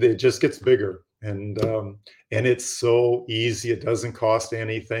 And it just gets bigger, and it's so easy, it doesn't cost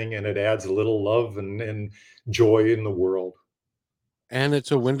anything, and it adds a little love and joy in the world. And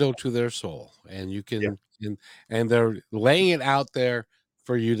it's a window to their soul, and you Yeah, and they're laying it out there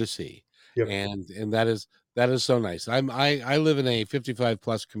for you to see, yep, and that is so nice. I live in a 55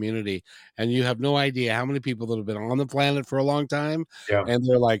 plus community, and you have no idea how many people that have been on the planet for a long time, yeah. and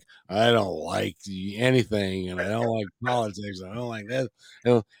they're like, "I don't like anything, and I don't like politics, and I don't like that,"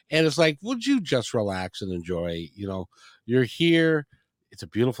 and it's like, would you just relax and enjoy? You're here. It's a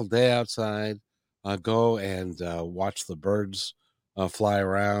beautiful day outside. Go and watch the birds fly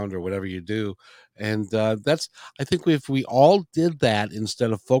around or whatever you do. And that's, I think if we all did that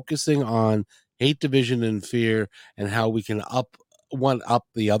instead of focusing on hate, division, and fear and how we can up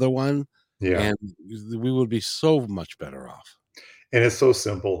the other one, Yeah. and we would be so much better off. And it's so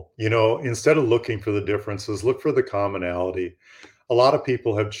simple. Instead of looking for the differences, look for the commonality. A lot of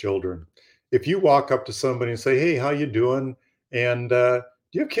people have children. If you walk up to somebody and say, "Hey, how you doing?" And "Do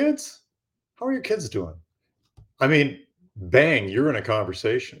you have kids? How are your kids doing?" I mean, bang, you're in a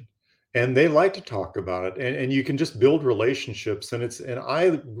conversation. And they like to talk about it. And you can just build relationships. And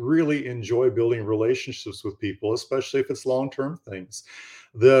I really enjoy building relationships with people, especially if it's long-term things.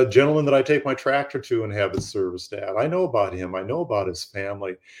 The gentleman that I take my tractor to and have it serviced at, I know about him. I know about his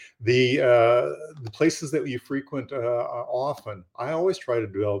family. The places that you frequent often, I always try to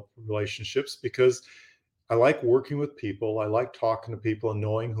develop relationships because I like working with people. I like talking to people and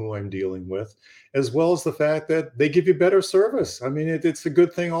knowing who I'm dealing with, as well as the fact that they give you better service. I mean, it's a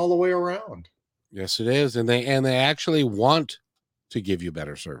good thing all the way around. Yes, it is. And they actually want to give you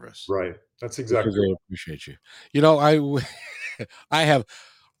better service Right. That's because exactly they appreciate you. You know, I I have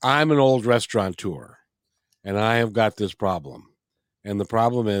I'm an old restaurateur, and I have got this problem. And the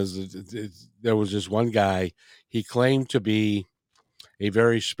problem is, there was this one guy. He claimed to be a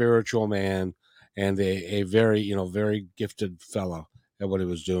very spiritual man and a very, very gifted fellow at what he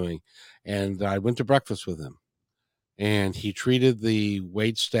was doing. And I went to breakfast with him, and he treated the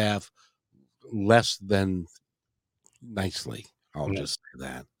wait staff less than nicely. I'll yeah, just say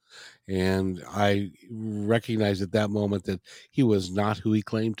that. And I recognized at that moment that he was not who he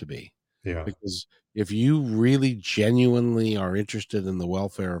claimed to be. yeah, Because if you really genuinely are interested in the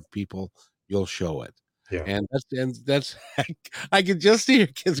welfare of people, you'll show it. yeah. And that's I could just see your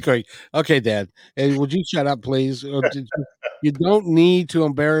kids going, "Okay, Dad, hey, would you shut up, please? You don't need to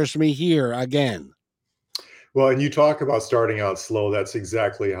embarrass me here again." Well, and you talk about starting out slow. That's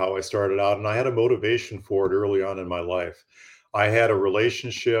exactly how I started out, and I had a motivation for it early on in my life. I had a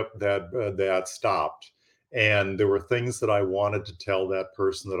relationship that stopped, and there were things that I wanted to tell that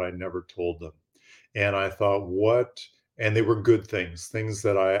person that I never told them. And I thought, what? And they were good things, things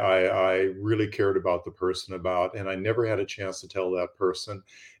that I really cared about the person about, and I never had a chance to tell that person.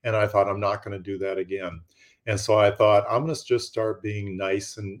 And I thought, I'm not going to do that again. And so I thought, I'm going to just start being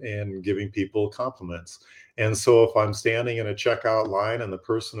nice and giving people compliments. And so if I'm standing in a checkout line and the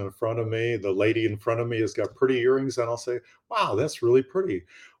person in front of me, the lady in front of me has got pretty earrings, and I'll say, "Wow, that's really pretty."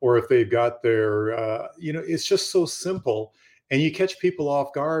 Or if they've got it's just so simple, and you catch people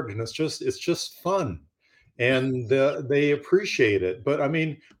off guard, and it's just fun, and they appreciate it. But I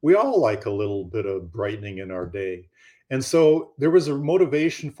mean, we all like a little bit of brightening in our day, And so there was a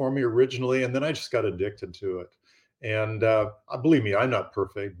motivation for me originally, and then I just got addicted to it. And believe me, I'm not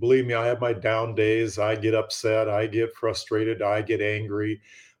perfect. Believe me, I have my down days. I get upset. I get frustrated. I get angry.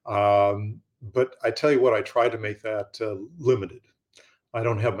 But I tell you what, I try to make that limited. I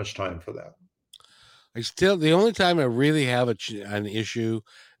don't have much time for that. I still the only time I really have an issue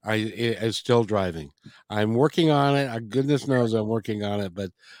is still driving. I'm working on it. Goodness knows I'm working on it,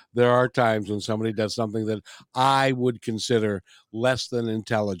 but there are times when somebody does something that I would consider less than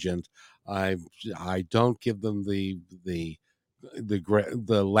intelligent. I I don't give them the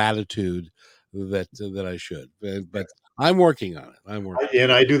latitude that I should. But I'm working on it. I'm working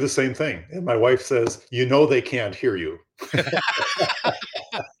And I do the same thing. And my wife says, "You know, they can't hear you."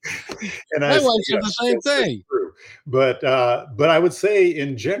 And I My say, wife said the "Yes, same yes, that's thing. true." But I would say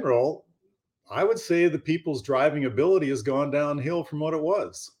in general, I would say the people's driving ability has gone downhill from what it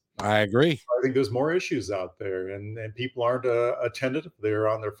was. I agree. I think there's more issues out there, and people aren't attentive. They're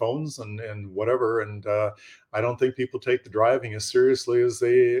on their phones and whatever. And I don't think people take the driving as seriously as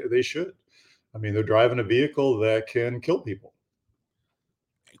they should. I mean, they're driving a vehicle that can kill people.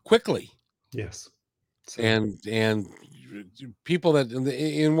 Quickly. Yes. So And people that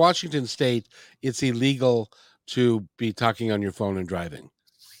in Washington State, it's illegal to be talking on your phone and driving,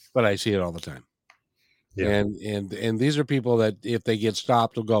 but I see it all the time. yeah, And these are people that if they get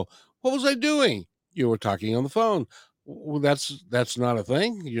stopped, will go, "What was I doing? You were talking on the phone." Well, that's not a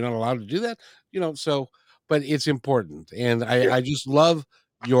thing. You're not allowed to do that, So, but it's important, and yeah. I just love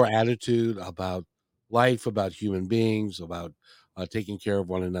your attitude about life, about human beings, about taking care of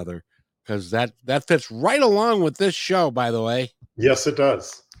one another, because that fits right along with this show, by the way. Yes, it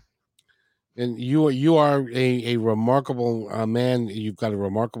does. And you are a remarkable man. You've got a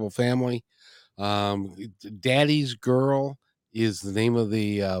remarkable family. Daddy's Girl is the name of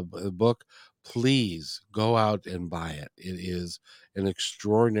the book. Please go out and buy it. It is an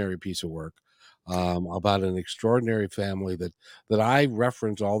extraordinary piece of work about an extraordinary family that I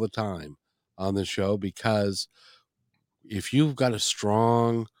reference all the time on the show, because if you've got a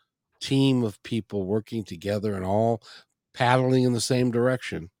strong team of people working together and all paddling in the same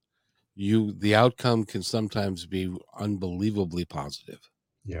direction, the outcome can sometimes be unbelievably positive.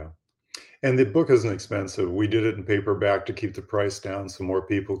 Yeah. And the book isn't expensive. We did it in paperback to keep the price down so more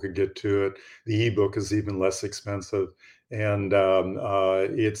people could get to it. The ebook is even less expensive. And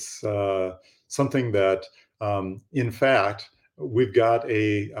it's something that, in fact, we've got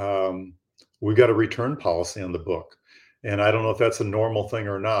we've got a return policy on the book. And I don't know if that's a normal thing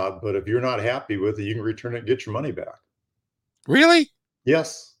or not, but if you're not happy with it, you can return it and get your money back. Really?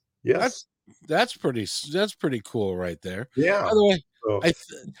 Yes. Yes. That's that's pretty cool right there. By Yeah. the way, So I how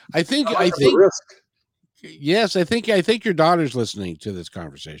much of a think risk yes, I think your daughter's listening to this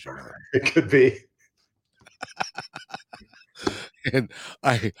conversation, by the it could be. way. And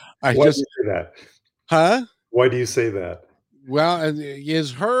I I Why do just you say that? huh? Why do you say that? Well, and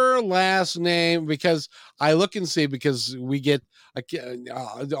is her last name, because I look and see, because we get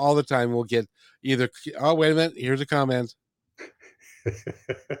all the time we'll get either, oh, wait a minute, here's a comment.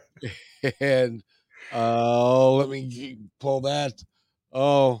 And oh, let me pull that.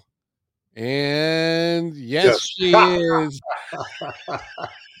 Oh, and yes, Yes. she is.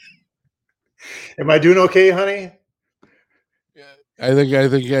 Am I doing okay, honey? Yeah, I think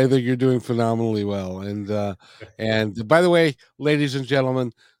you're doing phenomenally well. And by the way, ladies and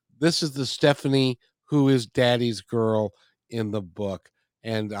gentlemen, this is the Stephanie who is Daddy's Girl in the book,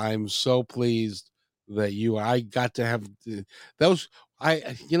 and I'm so pleased that I got to have those.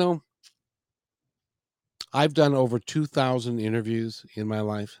 I've done over 2,000 interviews in my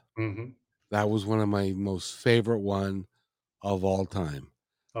life. Mhm. That was one of my most favorite one of all time.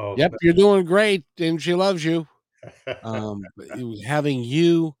 Oh, Yep, you're doing great, and she loves you. But it was having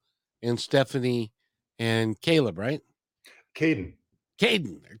you and Stephanie and Caleb, right? Caden.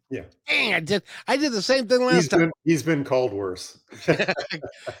 Caden. Yeah. Dang, I did the same thing last time. He's been called worse.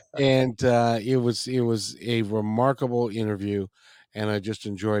 And it was a remarkable interview, and I just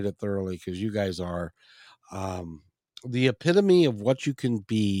enjoyed it thoroughly, because you guys are um, the epitome of what you can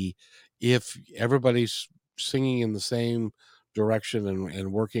be if everybody's singing in the same direction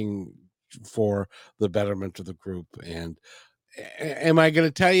and working for the betterment of the group. And am I going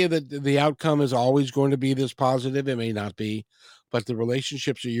to tell you that the outcome is always going to be this positive? It may not be, but the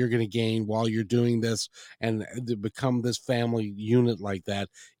relationships that you're going to gain while you're doing this, and to become this family unit like that,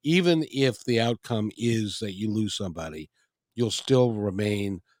 even if the outcome is that you lose somebody, you'll still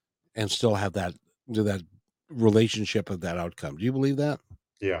remain and still have that relationship of that outcome. Do you believe that?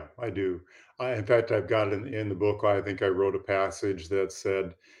 Yeah, I do. In fact, I've got it in the book. I think I wrote a passage that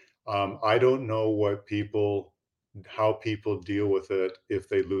said, "I don't know what people." how people deal with it if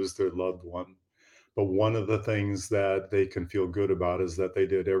they lose their loved one. But one of the things that they can feel good about is that they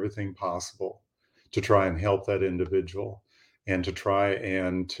did everything possible to try and help that individual and to try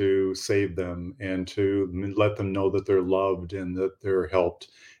and to save them and to let them know that they're loved and that they're helped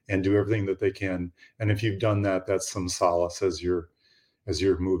and do everything that they can. And if you've done that, that's some solace as you're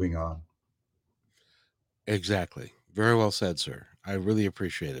moving on. Exactly. Very well said, sir. I really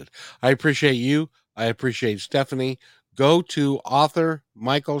appreciate it. I appreciate you. I appreciate Stephanie. Go to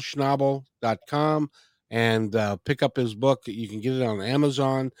authormichaelschnabel.com and pick up his book. You can get it on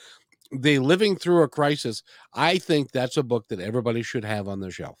Amazon. The Living Through a Crisis. I think that's a book that everybody should have on their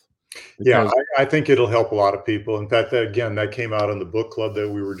shelf Yeah, because I think it'll help a lot of people. In fact, that, again, that came out in the book club that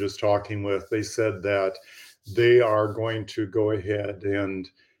we were just talking with. They said that they are going to go ahead and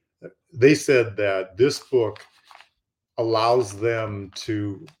they said that this book allows them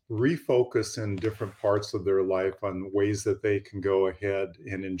to refocus in different parts of their life on ways that they can go ahead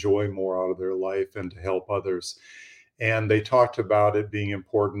and enjoy more out of their life and to help others. And they talked about it being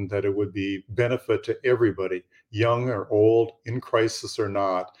important that it would be benefit to everybody, young or old, in crisis or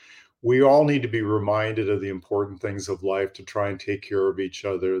not. We all need to be reminded of the important things of life to try and take care of each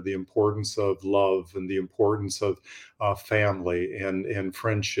other, the importance of love and the importance of family and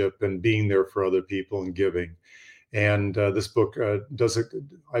friendship and being there for other people and giving. And this book I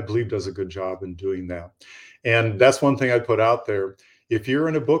believe, does a good job in doing that. And that's one thing I put out there. If you're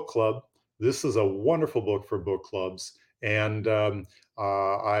in a book club, this is a wonderful book for book clubs. And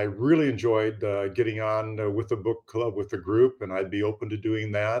I really enjoyed getting on with the book club with the group, and I'd be open to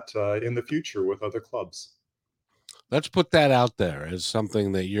doing that in the future with other clubs. let's put that out there as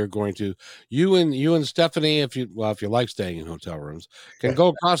something that you're going to you and Stephanie, if you like staying in hotel rooms, can go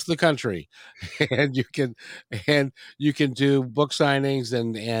across the country and and you can do book signings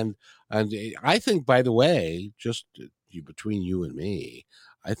and I think, by the way, just between you and me,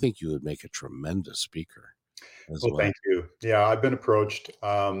 I think you would make a tremendous speaker as Well, well. thank you. Yeah, I've been approached.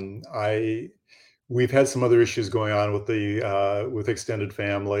 I We've had some other issues going on with extended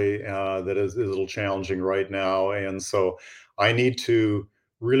family that is a little challenging right now, and so I need to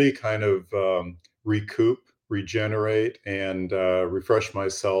really kind of recoup, regenerate, and refresh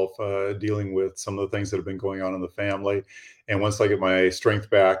myself dealing with some of the things that have been going on in the family. And once I get my strength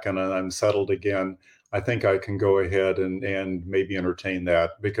back and I'm settled again, I think I can go ahead and maybe entertain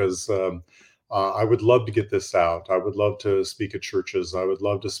that because. I would love to get this out. I would love to speak at churches. I would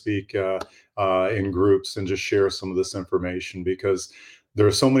love to speak in groups and just share some of this information because there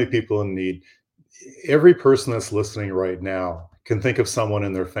are so many people in need. Every person that's listening right now can think of someone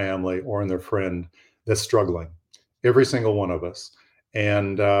in their family or in their friend that's struggling. Every single one of us.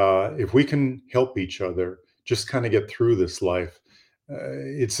 And if we can help each other just kind of get through this life,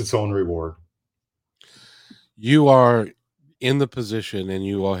 it's its own reward. You are in the position and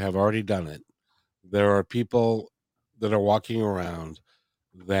you all have already done it. There are people that are walking around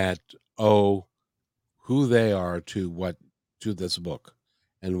that owe who they are to this book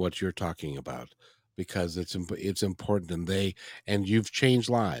and what you're talking about because it's important and you've changed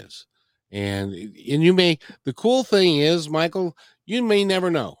lives and you may the cool thing is, Michael, you may never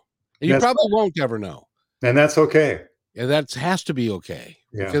know, and you That's probably won't ever know, and that's okay. and that has to be okay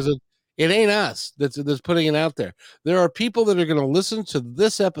Yeah. because it ain't us that's putting it out there. There are people that are going to listen to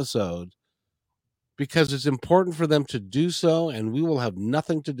this episode because it's important for them to do so, and we will have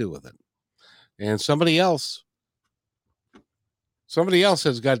nothing to do with it, and somebody else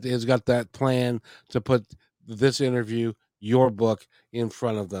has got that plan to put this interview, your book, in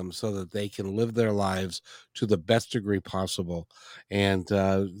front of them so that they can live their lives to the best degree possible. And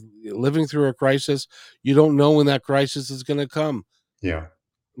living through a crisis, you don't know when that crisis is going to come. Yeah.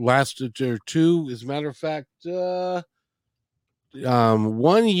 Last or two, as a matter of fact, 1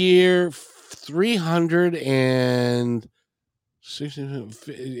 year,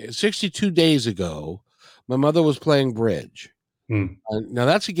 362 days ago, my mother was playing bridge. Hmm. Now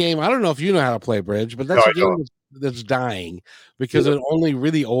that's a game. I don't know if you know how to play bridge, but No, that's I a game don't. that's dying Yeah. because only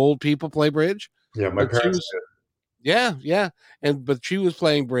really old people play bridge. Yeah. My But she parents was, yeah, yeah, and but she was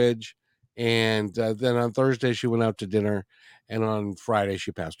playing bridge, and then on Thursday she went out to dinner, and on Friday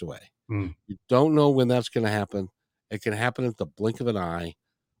she passed away. did. Hmm. You don't know when that's going to happen. It can happen at the blink of an eye.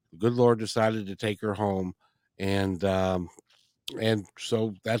 The good Lord decided to take her home, and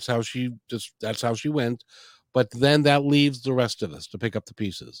so that's how she went. But then that leaves the rest of us to pick up the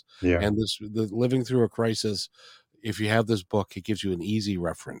pieces. Yeah. And the living through a crisis, if you have this book, it gives you an easy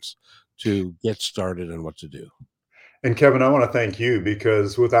reference to get started and what to do. And Kevin, I want to thank you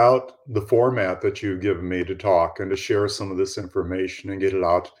because without the format that you've given me to talk and to share some of this information and get it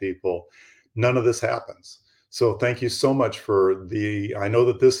out to people, none of this happens. So thank you so much for I know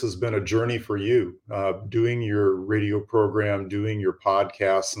that this has been a journey for you, doing your radio program, doing your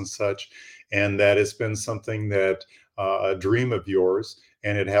podcasts and such, and that it's been something that a dream of yours,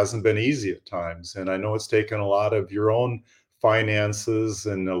 and it hasn't been easy at times. And I know it's taken a lot of your own finances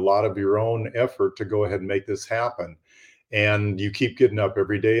and a lot of your own effort to go ahead and make this happen. And you keep getting up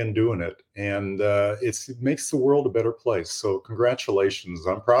every day and doing it, and it makes the world a better place. So congratulations!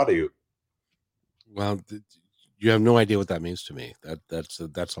 I'm proud of you. Well, you have no idea what that means to me. That's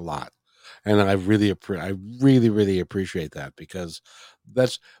a lot, and I really appreciate that because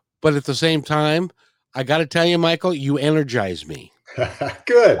that's. But at the same time, I got to tell you, Michael, you energize me.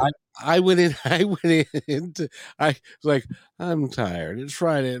 Good. I I went in. I went into. I was like, I'm tired. It's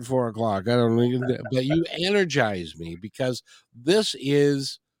Friday at 4 o'clock. I don't know, but you energize me because this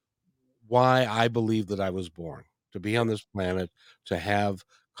is why I believe that I was born to be on this planet, to have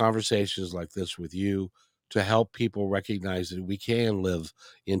conversations like this with you, to help people recognize that we can live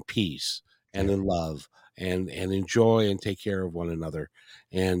in peace and Yeah. in love and enjoy and take care of one another.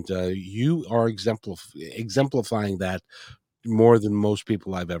 And you are exemplifying that more than most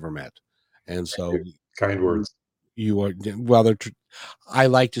people I've ever met. And Thank you. so Kind you, words. you are well. I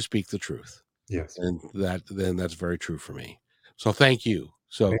like to speak the truth, Yes. and that's very true for me. So thank you.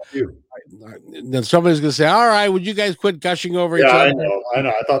 So Thank you. then somebody's going to say, "All right, would you guys quit gushing over Yeah, each other?" I know. I know.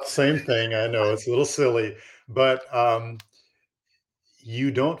 I thought the same thing. I know it's a little silly, but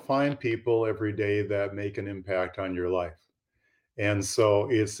you don't find people every day that make an impact on your life. And so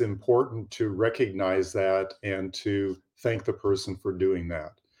it's important to recognize that and to thank the person for doing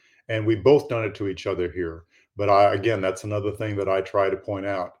that. And we've both done it to each other here. But again, that's another thing that I try to point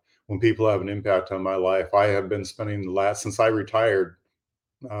out. When people have an impact on my life, I have been spending since I retired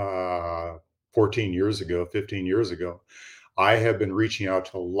uh, 14 years ago, 15 years ago, I have been reaching out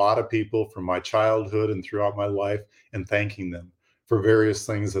to a lot of people from my childhood and throughout my life and thanking them for various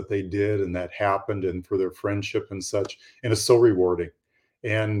things that they did and that happened and for their friendship and such. And it's so rewarding.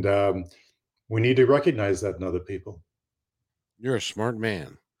 And we need to recognize that in other people. You're a smart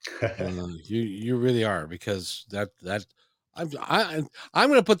man. You really are because I'm I I'm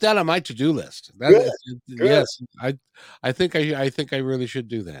going to put that on my to do list. That Good, is, good. yes, I think I really should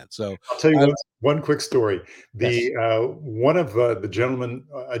do that. So I'll tell you I one quick story. yes, The one of the gentlemen,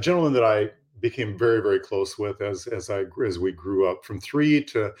 a gentleman that I became very very close with as we grew up from 3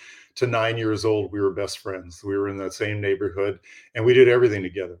 to 9 years old. We were best friends. We were in the same neighborhood, and we did everything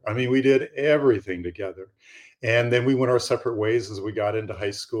together. I mean, we did everything together. And then we went our separate ways as we got into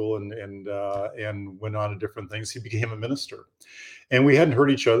high school and went on to different things. He became a minister, and we hadn't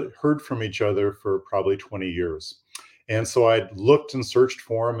heard from each other for probably 20 years. And so I looked and searched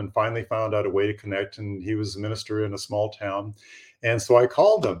for him and finally found out a way to connect. And he was a minister in a small town. And so I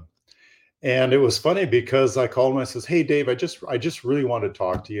called him. And it was funny because I called him. I says, "Hey, Dave, I just really want to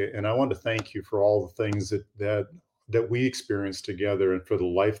talk to you, and I want to thank you for all the things that we experienced together and for the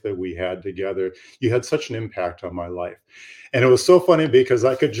life that we had together. You had such an impact on my life." And it was so funny because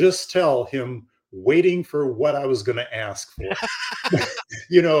I could just tell him waiting for what I was going to ask for.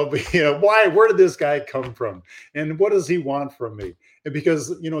 Why? Where did this guy come from, and what does he want from me? And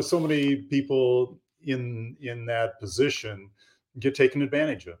because so many people in that position get taken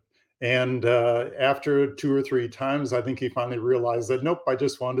advantage of. And after two or three times, I think he finally realized that nope, I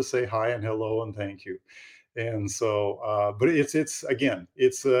just wanted to say hi and hello and thank you. And so, but it's again,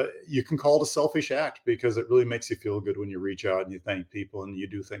 it's you can call it a selfish act because it really makes you feel good when you reach out and you thank people and you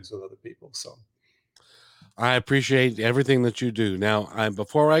do things with other people. So, I appreciate everything that you do. Now, I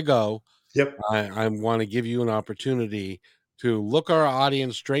before I go, yep. I want to give you an opportunity to look our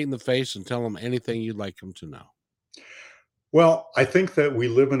audience straight in the face and tell them anything you'd like them to know. Well, I think that we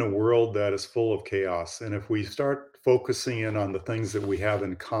live in a world that is full of chaos. And if we start focusing in on the things that we have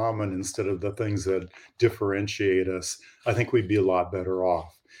in common instead of the things that differentiate us, I think we'd be a lot better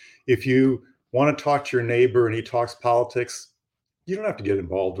off. If you want to talk to your neighbor and he talks politics, you don't have to get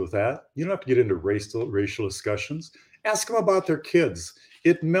involved with that. You don't have to get into racial discussions. Ask them about their kids.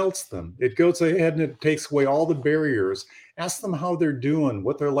 It melts them. It goes ahead and it takes away all the barriers. Ask them how they're doing,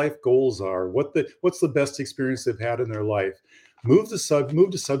 what their life goals are, what's the best experience they've had in their life. Move to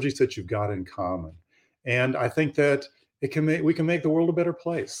subjects that you've got in common. And I think that we can make the world a better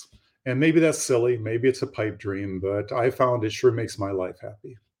place. And maybe that's silly, maybe it's a pipe dream, but I found it sure makes my life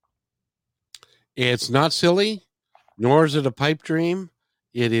happy. It's not silly, nor is it a pipe dream.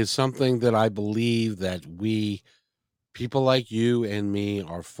 It is something that I believe that we people like you and me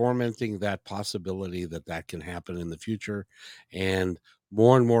are fomenting that possibility that that can happen in the future, and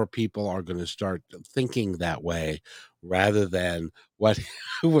more people are going to start thinking that way rather than what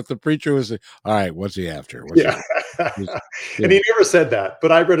what the preacher was saying. All right, what's he after? What's he? Yeah. Just, you And know, he never said that,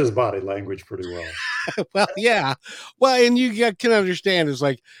 but I read his body language pretty well. well, yeah, well, and can understand. It's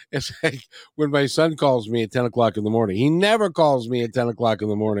like when my son calls me at 10 o'clock in the morning. He never calls me at 10 o'clock in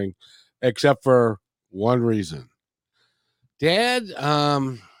the morning, except for one reason. Dad,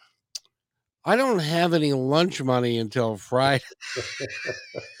 I don't have any lunch money until Friday.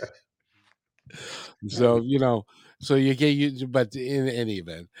 So, so you get you, but in any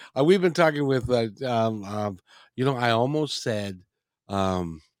event, we've been talking with, I almost said,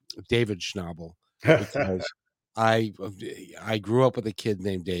 um, David Schnabel because I, I grew up with a kid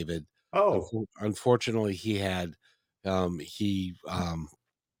named David. Oh, Unfortunately, he,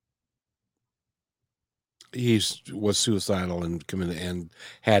 he was suicidal and committed and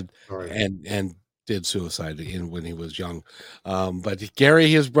had sorry. and did suicide when he was young. But Gary,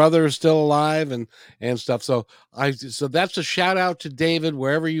 his brother, is still alive and stuff. So that's a shout out to David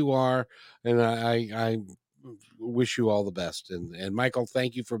wherever you are, and I wish you all the best. And Michael,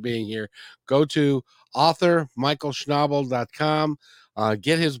 thank you for being here. Go to authormichaelschnabel.com.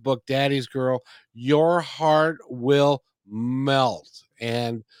 Get his book, Daddy's Girl. Your heart will melt,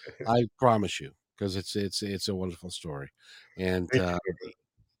 and I promise you, because it's a wonderful story, and Thank you.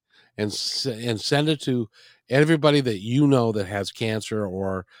 and send it to everybody that you know that has cancer,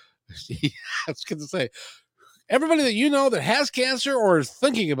 or I was going to say everybody that you know that has cancer or is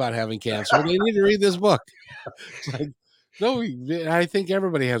thinking about having cancer. They need to read this book. It's like, no, I think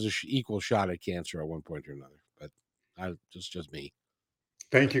everybody has a equal shot at cancer at one point or another, but just me.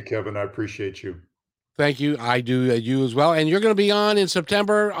 Thank you, Kevin. I appreciate you. Thank you. I do, you as well. And you're going to be on in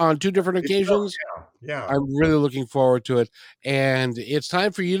September on 2 different It will, occasions. yeah. I'm really looking forward to it. And it's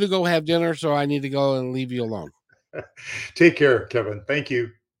time for you to go have dinner, so I need to go and leave you alone. Yeah. Take care, Kevin. Thank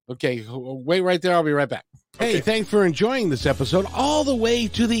you. Okay, wait right there. I'll be right back. Hey, Okay. thanks for enjoying this episode all the way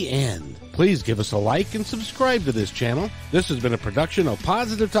to the end. Please give us a like and subscribe to this channel. This has been a production of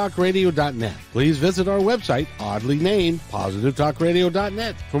PositiveTalkRadio.net. Please visit our website, oddly named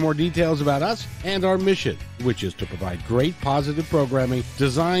PositiveTalkRadio.net, for more details about us and our mission, which is to provide great positive programming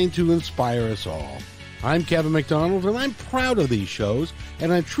designed to inspire us all. I'm Kevin McDonald, and I'm proud of these shows,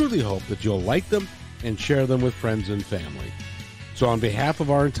 and I truly hope that you'll like them and share them with friends and family. So on behalf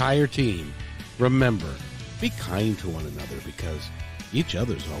of our entire team, remember, be kind to one another because each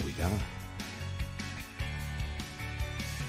other's all we got.